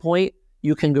standpoint,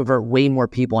 you can convert way more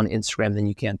people on Instagram than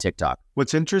you can TikTok.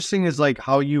 What's interesting is like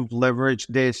how you've leveraged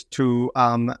this to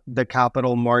the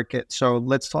capital market. So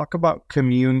let's talk about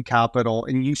commune capital,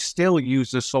 and you still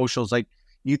use the socials. Like,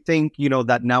 you think,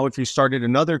 that now if you started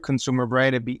another consumer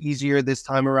brand, it'd be easier this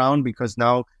time around because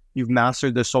now you've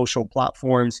mastered the social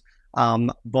platforms.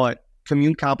 But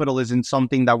commune capital isn't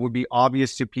something that would be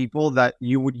obvious to people that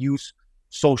you would use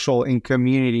social and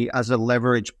community as a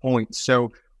leverage point.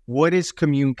 So what is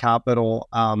commune capital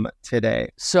today?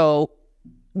 So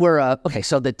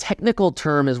so the technical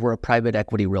term is we're a private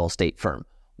equity real estate firm.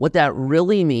 What that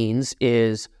really means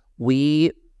is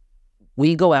we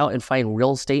go out and find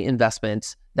real estate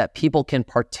investments that people can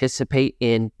participate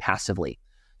in passively.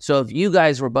 So if you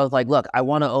guys were both like, look, I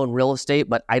want to own real estate,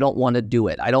 but I don't want to do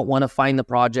it. I don't want to find the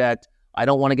project. I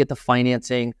don't want to get the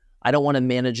financing. I don't want to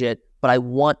manage it, but I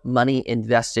want money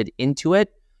invested into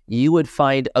it. You would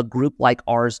find a group like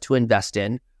ours to invest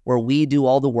in where we do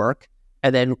all the work.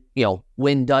 And then,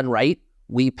 when done right,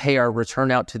 we pay our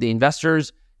return out to the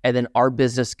investors. And then our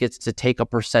business gets to take a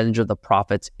percentage of the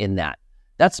profits in that.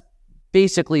 That's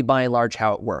basically by and large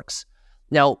how it works.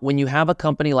 Now, when you have a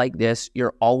company like this,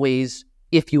 you're always,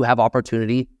 if you have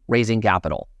opportunity, raising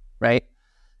capital, right?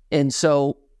 And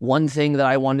so one thing that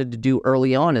I wanted to do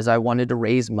early on is I wanted to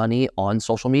raise money on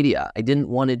social media. I didn't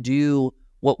want to do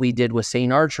what we did with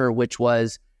St. Archer, which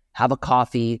was have a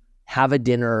coffee, have a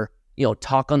dinner,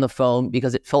 talk on the phone,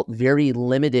 because it felt very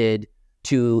limited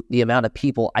to the amount of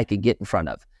people I could get in front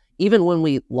of. Even when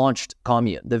we launched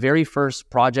Commune, the very first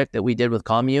project that we did with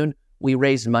Commune, we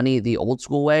raised money the old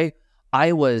school way.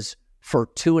 I was, for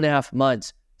 2.5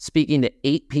 months, speaking to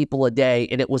 8 people a day,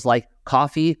 and it was like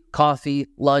coffee,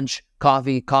 lunch,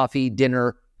 coffee,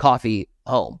 dinner, coffee,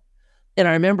 home. And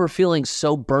I remember feeling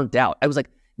so burnt out. I was like,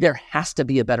 there has to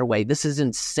be a better way. This is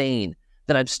insane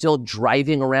that I'm still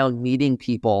driving around meeting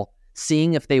people,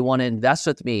 seeing if they want to invest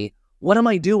with me. What am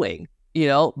I doing?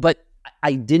 But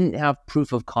I didn't have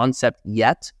proof of concept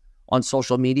yet on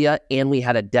social media, and we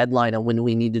had a deadline on when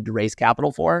we needed to raise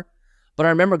capital for. But I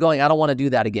remember going, I don't want to do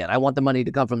that again. I want the money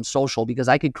to come from social because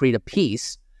I could create a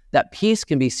piece. That piece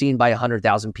can be seen by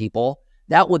 100,000 people.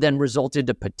 That would then result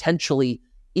into potentially,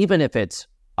 even if it's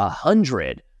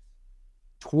 100,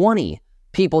 20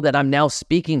 people that I'm now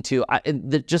speaking to,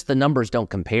 just the numbers don't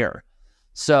compare.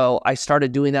 So I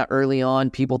started doing that early on.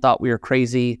 People thought we were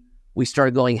crazy. We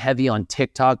started going heavy on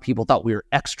TikTok. People thought we were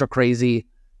extra crazy.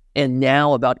 And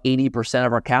now about 80%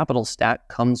 of our capital stack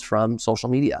comes from social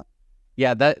media.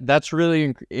 Yeah, that's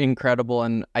really incredible.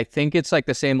 And I think it's like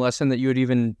the same lesson that you had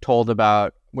even told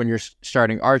about when you're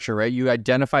starting Archer, right? You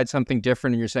identified something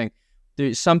different and you're saying,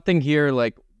 there's something here,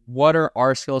 like, what are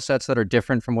our skill sets that are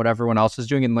different from what everyone else is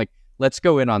doing? And like, let's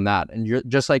go in on that. And you're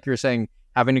just like you're saying,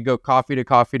 having to go coffee to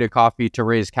coffee to coffee to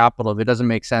raise capital, if it doesn't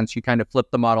make sense, you kind of flip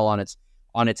the model on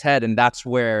its head. And that's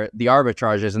where the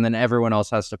arbitrage is. And then everyone else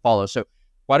has to follow. So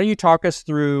why don't you talk us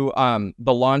through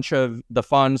the launch of the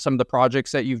fund, some of the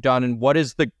projects that you've done, and what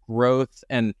is the growth,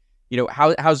 and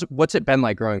what's it been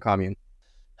like growing Commune?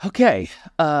 Okay,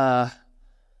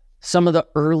 some of the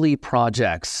early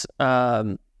projects.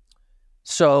 Actually,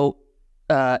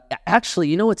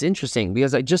 what's interesting,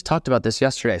 because I just talked about this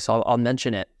yesterday, so I'll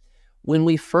mention it. When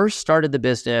we first started the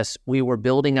business, we were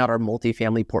building out our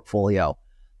multifamily portfolio.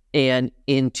 And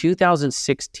in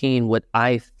 2016, what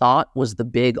I thought was the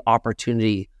big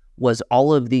opportunity was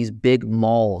all of these big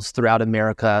malls throughout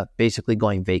America basically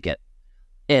going vacant.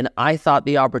 And I thought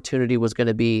the opportunity was going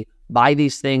to be buy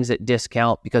these things at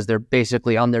discount because they're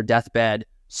basically on their deathbed,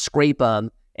 scrape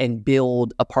them, and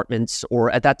build apartments. Or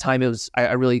at that time,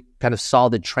 I really kind of saw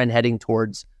the trend heading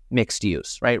towards mixed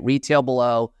use, right? Retail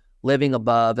below, living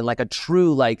above, and like a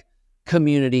true like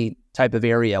community type of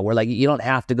area where like you don't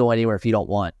have to go anywhere if you don't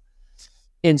want.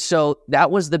 And so that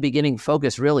was the beginning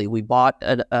focus, really. We bought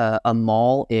a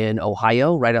mall in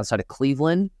Ohio, right outside of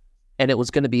Cleveland, and it was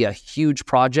going to be a huge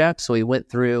project. So we went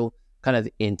through kind of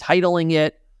entitling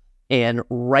it. And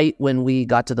right when we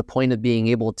got to the point of being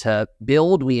able to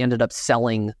build, we ended up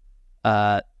selling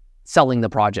the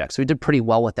project. So we did pretty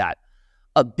well with that.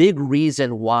 A big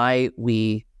reason why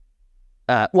we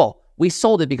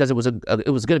sold it because it was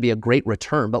going to be a great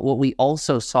return. But what we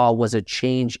also saw was a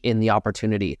change in the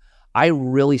opportunity. I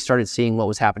really started seeing what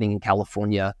was happening in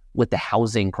California with the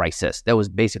housing crisis that was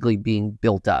basically being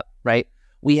built up, right?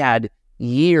 We had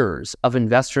years of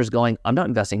investors going, I'm not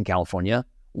investing in California.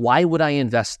 Why would I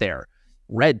invest there?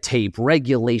 Red tape,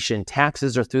 regulation,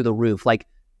 taxes are through the roof. Like,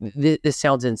 this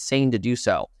sounds insane to do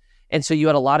so. And so you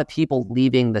had a lot of people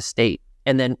leaving the state.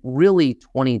 And then really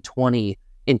 2020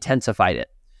 intensified it.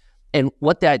 And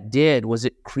what that did was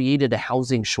it created a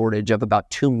housing shortage of about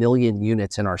 2 million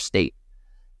units in our state.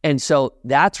 And so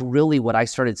that's really what I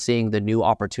started seeing the new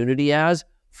opportunity as,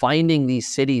 finding these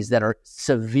cities that are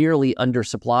severely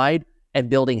undersupplied and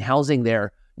building housing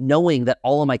there, knowing that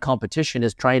all of my competition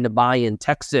is trying to buy in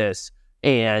Texas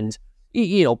and,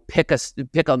 pick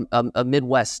a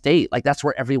Midwest state. Like, that's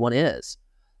where everyone is.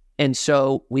 And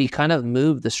so we kind of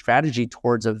moved the strategy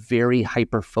towards a very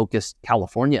hyper-focused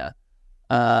California.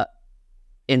 And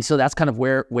so that's kind of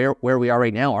where we are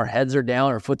right now. Our heads are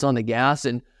down, our foot's on the gas,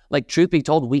 and like, truth be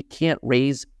told, we can't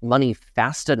raise money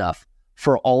fast enough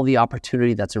for all the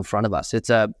opportunity that's in front of us. It's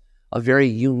a very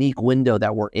unique window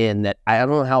that we're in that I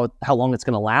don't know how long it's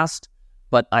going to last,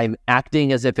 but I'm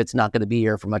acting as if it's not going to be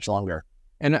here for much longer.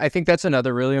 And I think that's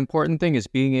another really important thing, is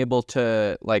being able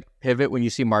to like pivot when you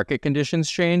see market conditions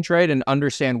change, right? And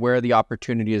understand where the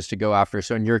opportunity is to go after.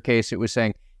 So in your case, it was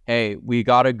saying, hey, we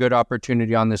got a good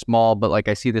opportunity on this mall, but like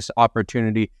I see this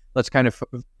opportunity, let's kind of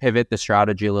pivot the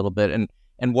strategy a little bit.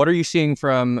 And what are you seeing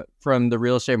from the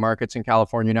real estate markets in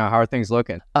California now? How are things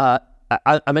looking? I'm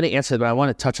going to answer, but I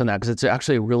want to touch on that because it's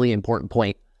actually a really important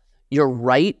point. You're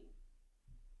right.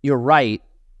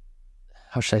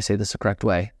 How should I say this the correct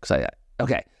way?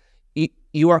 Okay.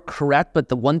 You are correct, but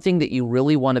the one thing that you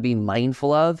really want to be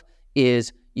mindful of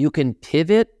is you can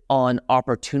pivot on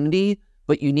opportunity,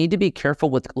 but you need to be careful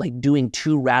with like doing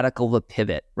too radical of a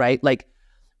pivot, right? Like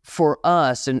for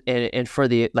us and for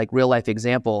the like real life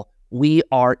example, we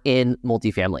are in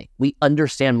multifamily. We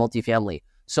understand multifamily.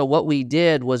 So what we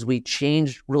did was we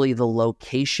changed really the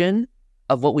location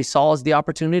of what we saw as the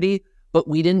opportunity, but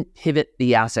we didn't pivot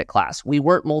the asset class. We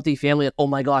weren't multifamily. Oh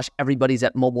my gosh, everybody's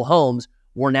at mobile homes.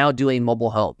 We're now doing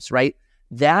mobile homes, right?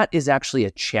 That is actually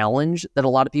a challenge that a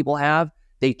lot of people have.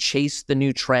 They chase the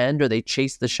new trend or they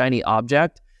chase the shiny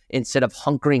object instead of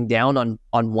hunkering down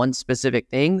on one specific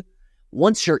thing.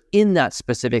 Once you're in that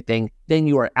specific thing, then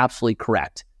you are absolutely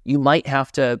correct. You might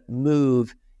have to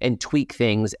move and tweak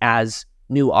things as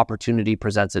new opportunity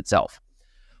presents itself.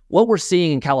 What we're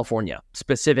seeing in California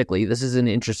specifically, this is an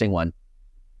interesting one.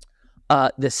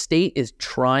 The state is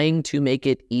trying to make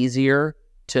it easier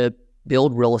to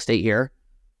build real estate here,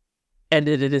 and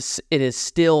it is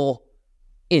still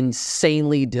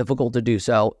insanely difficult to do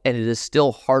so, and it is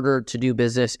still harder to do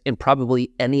business in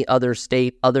probably any other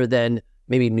state other than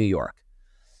maybe New York.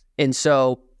 And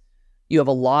so you have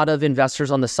a lot of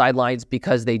investors on the sidelines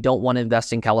because they don't want to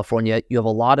invest in California. You have a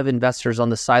lot of investors on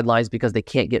the sidelines because they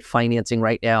can't get financing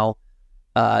right now.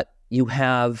 you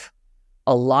have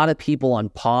a lot of people on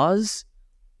pause.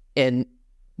 And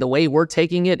the way we're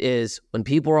taking it is when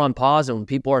people are on pause and when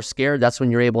people are scared, that's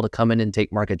when you're able to come in and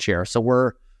take market share. So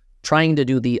we're trying to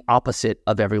do the opposite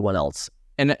of everyone else.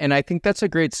 And I think that's a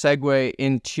great segue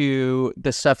into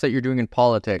the stuff that you're doing in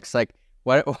politics. Like,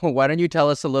 why don't you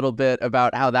tell us a little bit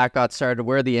about how that got started,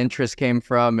 where the interest came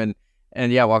from,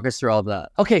 and yeah, walk us through all of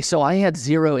that. Okay, so I had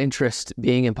zero interest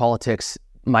being in politics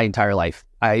my entire life.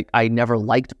 I never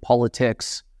liked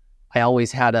politics. I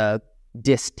always had a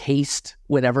distaste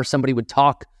whenever somebody would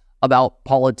talk about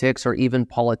politics or even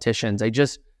politicians. I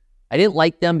didn't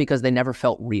like them because they never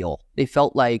felt real. They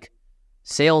felt like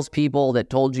salespeople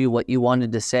that told you what you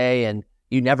wanted to say and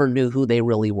you never knew who they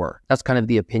really were. That's kind of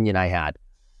the opinion I had.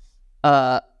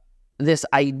 This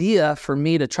idea for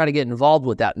me to try to get involved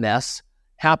with that mess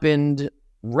happened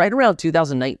right around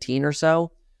 2019 or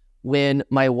so, when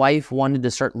my wife wanted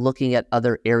to start looking at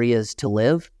other areas to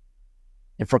live.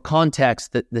 And for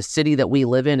context, the city that we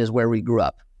live in is where we grew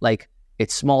up. Like,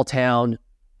 it's small town.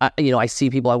 I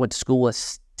see people I went to school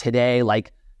with today.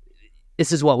 Like,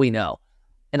 this is what we know.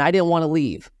 And I didn't want to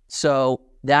leave. So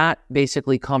that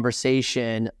basically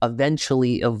conversation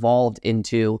eventually evolved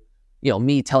into,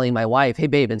 me telling my wife, hey,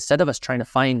 babe, instead of us trying to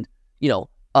find,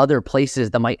 other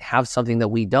places that might have something that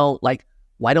we don't, like,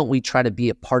 why don't we try to be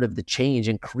a part of the change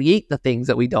and create the things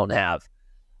that we don't have?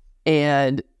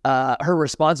 And her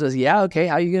response was, yeah, okay,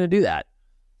 how are you going to do that?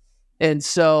 And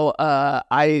so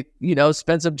I,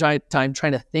 spent some time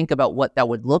trying to think about what that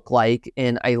would look like.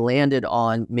 And I landed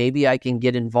on maybe I can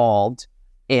get involved.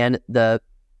 And the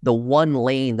one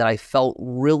lane that I felt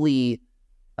really,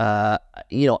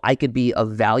 I could be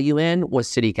of value in was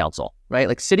city council, right?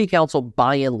 Like, city council,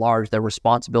 by and large, their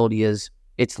responsibility is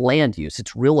it's land use,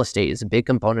 it's real estate is a big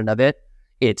component of it.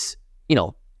 It's,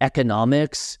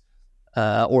 economics,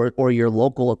 or your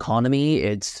local economy.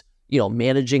 It's,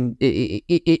 managing,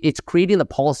 it's creating the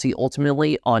policy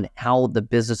ultimately on how the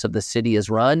business of the city is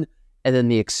run and then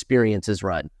the experience is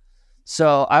run.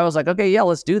 So I was like, okay, yeah,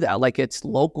 let's do that. Like, it's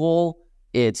local,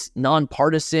 it's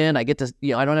nonpartisan. I get to,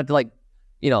 I don't have to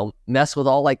mess with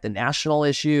all like the national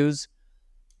issues.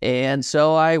 And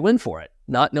so I went for it,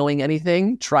 not knowing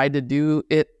anything, tried to do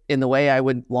it in the way I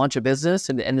would launch a business,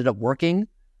 and it ended up working.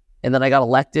 And then I got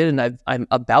elected, and I'm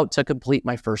about to complete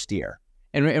my first year.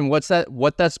 And what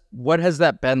has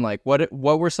that been like? What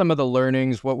were some of the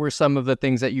learnings? What were some of the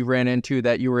things that you ran into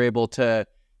that you were able to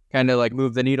kind of like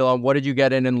move the needle on? What did you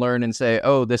get in and learn and say,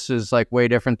 oh, this is like way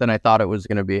different than I thought it was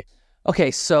going to be? Okay,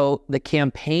 so the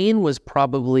campaign was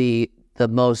probably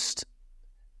the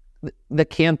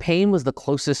campaign was the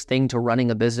closest thing to running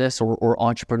a business or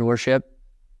entrepreneurship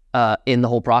in the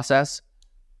whole process.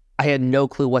 I had no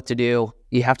clue what to do.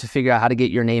 You have to figure out how to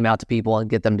get your name out to people and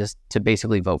get them to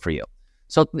basically vote for you.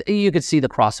 So you could see the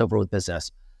crossover with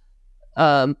business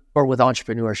or with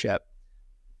entrepreneurship.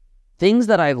 Things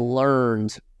that I've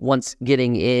learned once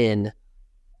getting in,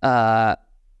 that's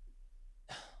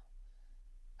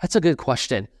a good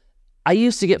question. I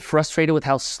used to get frustrated with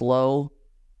how slow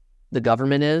the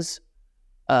government is.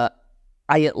 I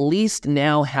at least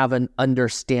now have an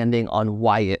understanding on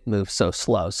why it moves so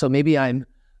slow. So maybe I'm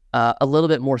a little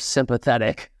bit more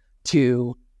sympathetic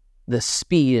to the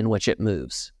speed in which it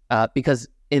moves. Because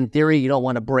in theory, you don't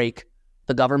want to break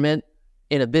the government.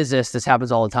 In a business, this happens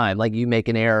all the time. Like, you make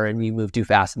an error and you move too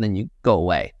fast and then you go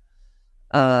away.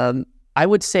 I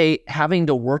would say having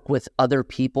to work with other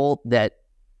people that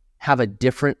have a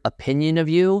different opinion of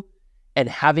you and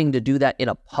having to do that in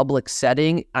a public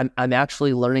setting, I'm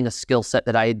actually learning a skill set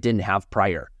that I didn't have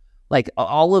prior. Like,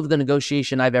 all of the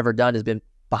negotiation I've ever done has been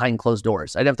behind closed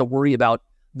doors. I didn't have to worry about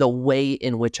the way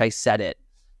in which I said it.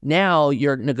 Now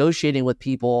you're negotiating with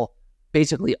people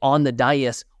basically on the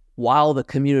dais while the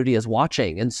community is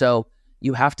watching. And so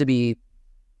you have to be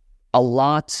a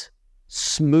lot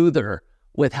smoother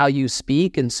with how you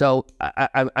speak. And so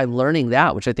I'm learning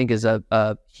that, which I think is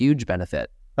a huge benefit.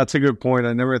 That's a good point.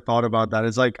 I never thought about that.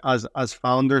 It's like as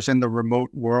founders in the remote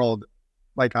world,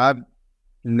 like, I've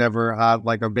never had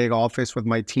like a big office with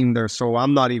my team there. So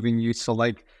I'm not even used to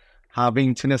like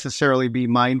having to necessarily be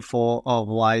mindful of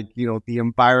like, the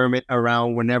environment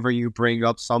around whenever you bring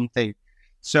up something.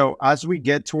 So as we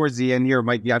get towards the end here,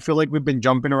 Mikey, I feel like we've been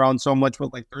jumping around so much,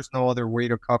 but like, there's no other way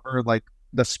to cover like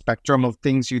the spectrum of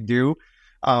things you do.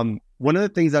 One of the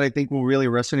things that I think will really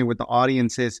resonate with the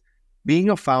audience is being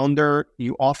a founder,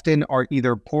 you often are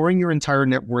either pouring your entire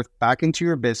net worth back into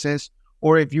your business,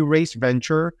 or if you raise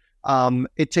venture,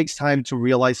 it takes time to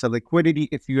realize the liquidity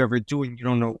if you ever do and you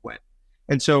don't know when.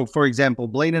 And so, for example,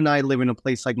 Blaine and I live in a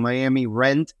place like Miami.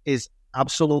 Rent is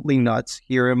absolutely nuts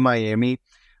here in Miami.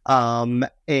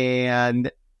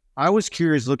 And I was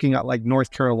curious looking at like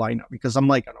North Carolina, because I'm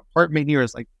like, an apartment here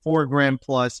is like $4,000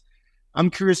 plus. I'm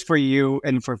curious for you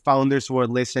and for founders who are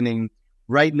listening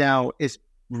right now, is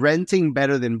renting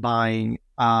better than buying?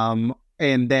 And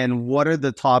then what are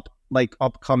the top like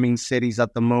upcoming cities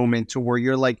at the moment to where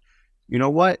you're like, you know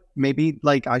what, maybe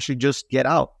like I should just get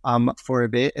out for a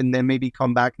bit and then maybe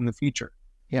come back in the future?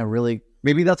 Yeah, really.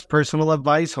 Maybe that's personal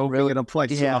advice. Hoping it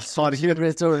applies. Yeah, it's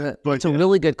a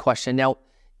really good question. Now,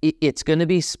 it's going to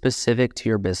be specific to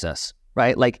your business,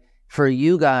 right? Like for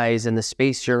you guys in the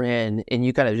space you're in, and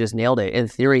you kind of just nailed it. In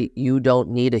theory, you don't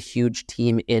need a huge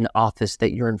team in office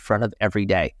that you're in front of every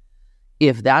day.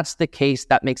 If that's the case,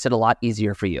 that makes it a lot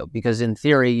easier for you, because in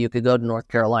theory, you could go to North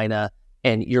Carolina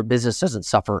and your business doesn't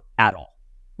suffer at all,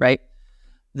 right?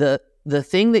 The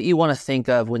thing that you want to think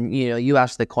of when you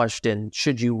ask the question,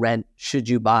 should you rent, should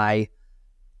you buy?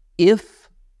 If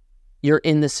you're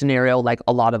in the scenario like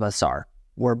a lot of us are,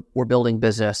 we're building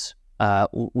business,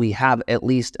 we have at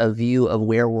least a view of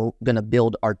where we're going to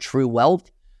build our true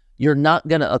wealth, you're not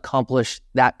going to accomplish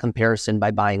that comparison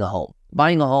by buying a home.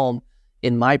 Buying a home,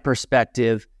 in my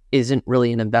perspective, isn't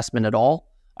really an investment at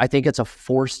all. I think it's a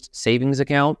forced savings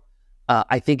account.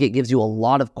 I think it gives you a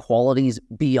lot of qualities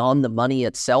beyond the money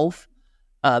itself.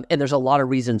 And there's a lot of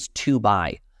reasons to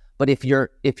buy. But if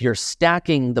you're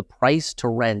stacking the price to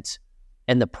rent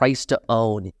and the price to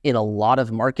own in a lot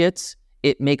of markets,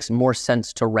 it makes more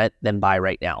sense to rent than buy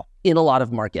right now in a lot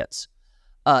of markets.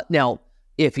 Now,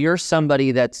 if you're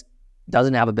somebody that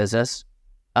doesn't have a business,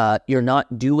 you're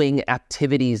not doing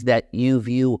activities that you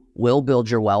view will build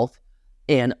your wealth,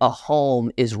 and a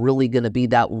home is really going to be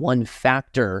that one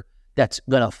factor that's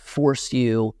going to force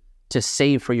you to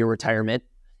save for your retirement.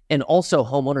 And also,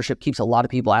 home ownership keeps a lot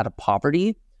of people out of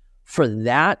poverty. For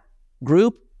that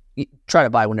group, try to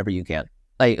buy whenever you can.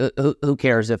 Like, who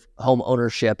cares if home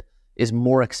ownership is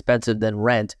more expensive than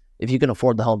rent? If you can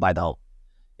afford the home, buy the home.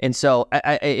 And so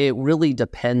it really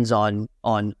depends on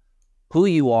who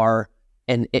you are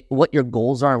and what your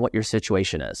goals are and what your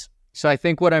situation is. So I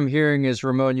think what I'm hearing is,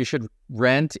 Ramon, you should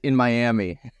rent in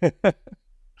Miami.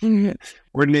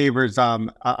 We're neighbors. I'm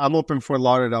up in Fort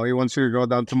Lauderdale. He wants you to go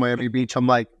down to Miami Beach. I'm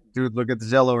like, dude, look at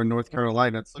Zillow in North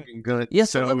Carolina. It's looking good. Yes,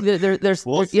 so look,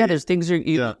 there's things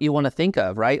you want to think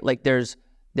of, right? Like there's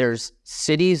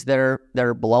cities that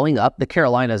are blowing up. The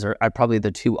Carolinas are probably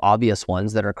the two obvious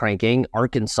ones that are cranking.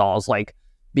 Arkansas is like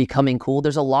becoming cool.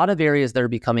 There's a lot of areas that are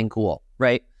becoming cool,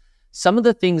 right? Some of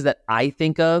the things that I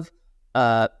think of,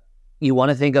 you want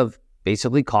to think of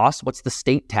basically cost. What's the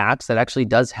state tax? That actually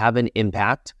does have an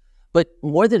impact. But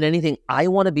more than anything, I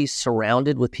want to be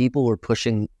surrounded with people who are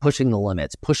pushing the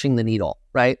limits, pushing the needle,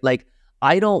 right? Like,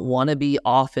 I don't want to be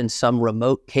off in some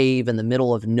remote cave in the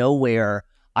middle of nowhere.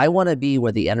 I want to be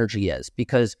where the energy is,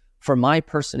 because for my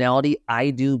personality, I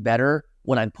do better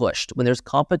when I'm pushed. When there's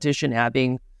competition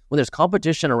happening, when there's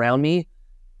competition around me,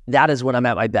 that is when I'm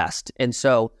at my best. And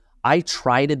so I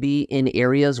try to be in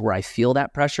areas where I feel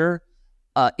that pressure.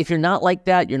 If you're not like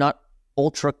that, you're not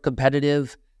ultra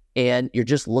competitive, and you're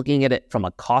just looking at it from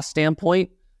a cost standpoint,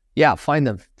 yeah, find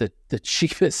the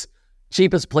cheapest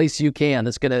place you can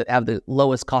that's going to have the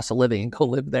lowest cost of living and go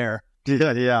live there.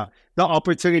 Yeah. The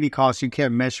opportunity cost you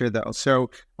can't measure though.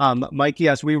 So, Mikey,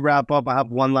 as we wrap up, I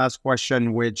have one last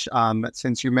question, which,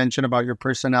 since you mentioned about your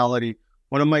personality,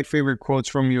 one of my favorite quotes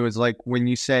from you is like when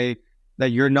you say that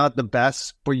you're not the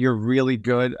best, but you're really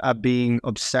good at being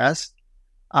obsessed.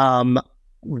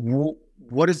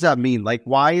 What does that mean? Like,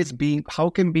 how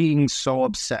can being so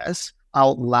obsessed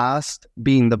outlast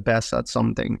being the best at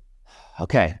something?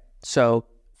 Okay. So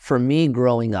for me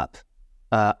growing up,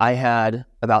 I had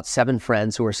about 7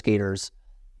 friends who were skaters,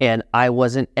 and I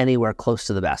wasn't anywhere close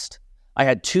to the best. I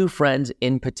had 2 friends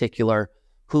in particular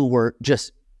who were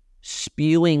just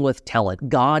spewing with talent,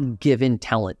 God-given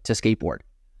talent to skateboard.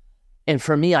 And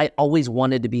for me, I always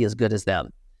wanted to be as good as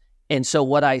them. And so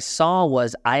what I saw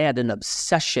was I had an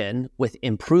obsession with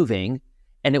improving,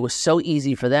 and it was so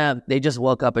easy for them. They just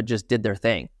woke up and just did their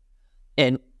thing.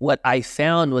 And what I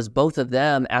found was both of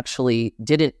them actually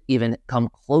didn't even come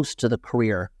close to the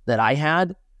career that I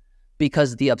had,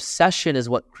 because the obsession is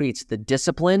what creates the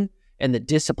discipline, and the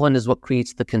discipline is what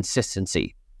creates the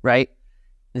consistency, right?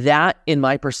 That, in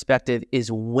my perspective, is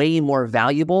way more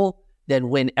valuable than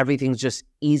when everything's just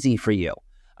easy for you.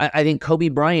 I think Kobe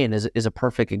Bryant is a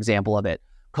perfect example of it.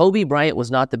 Kobe Bryant was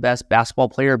not the best basketball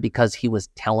player because he was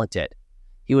talented.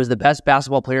 He was the best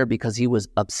basketball player because he was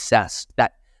obsessed.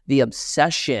 That the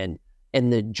obsession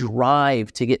and the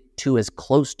drive to get to as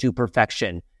close to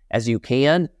perfection as you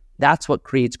can, that's what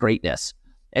creates greatness.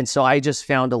 And so I just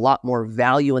found a lot more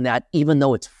value in that, even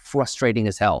though it's frustrating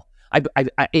as hell.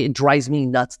 It drives me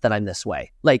nuts that I'm this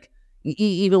way. Like,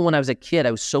 even when I was a kid,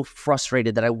 I was so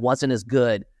frustrated that I wasn't as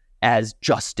good as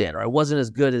Justin, or I wasn't as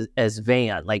good as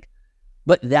Van. Like,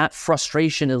 but that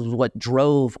frustration is what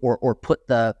drove or put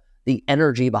the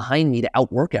energy behind me to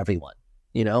outwork everyone,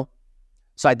 you know?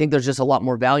 So I think there's just a lot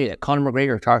more value in it. Conor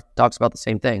McGregor talks about the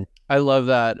same thing. I love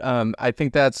that. I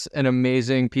think that's an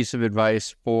amazing piece of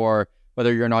advice for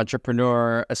whether you're an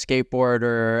entrepreneur, a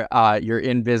skateboarder, you're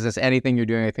in business, anything you're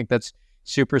doing. I think that's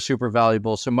super, super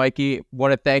valuable. So Mikey,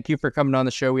 want to thank you for coming on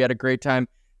the show. We had a great time.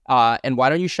 And why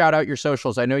don't you shout out your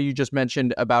socials? I know you just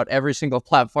mentioned about every single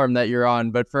platform that you're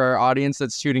on, but for our audience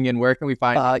that's tuning in, where can we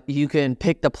find you? Can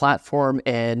pick the platform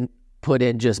and put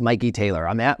in just Mikey Taylor.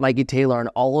 I'm at Mikey Taylor on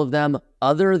all of them,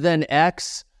 other than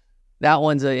X. That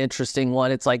one's an interesting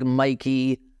one. It's like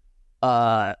Mikey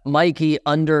underscore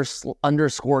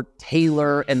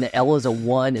Taylor, and the L is a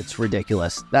 1. It's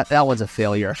ridiculous. That one's a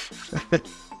failure.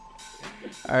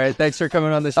 All right. Thanks for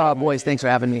coming on this. Boys, thanks for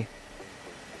having me.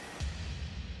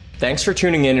 Thanks for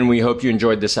tuning in, and we hope you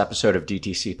enjoyed this episode of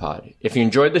DTC Pod. If you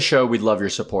enjoyed the show, we'd love your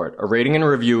support. A rating and a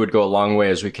review would go a long way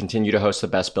as we continue to host the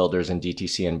best builders in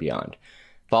DTC and beyond.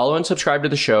 Follow and subscribe to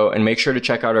the show, and make sure to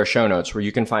check out our show notes where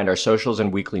you can find our socials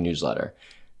and weekly newsletter.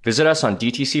 Visit us on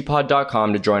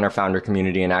dtcpod.com to join our founder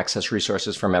community and access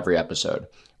resources from every episode.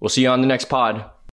 We'll see you on the next pod.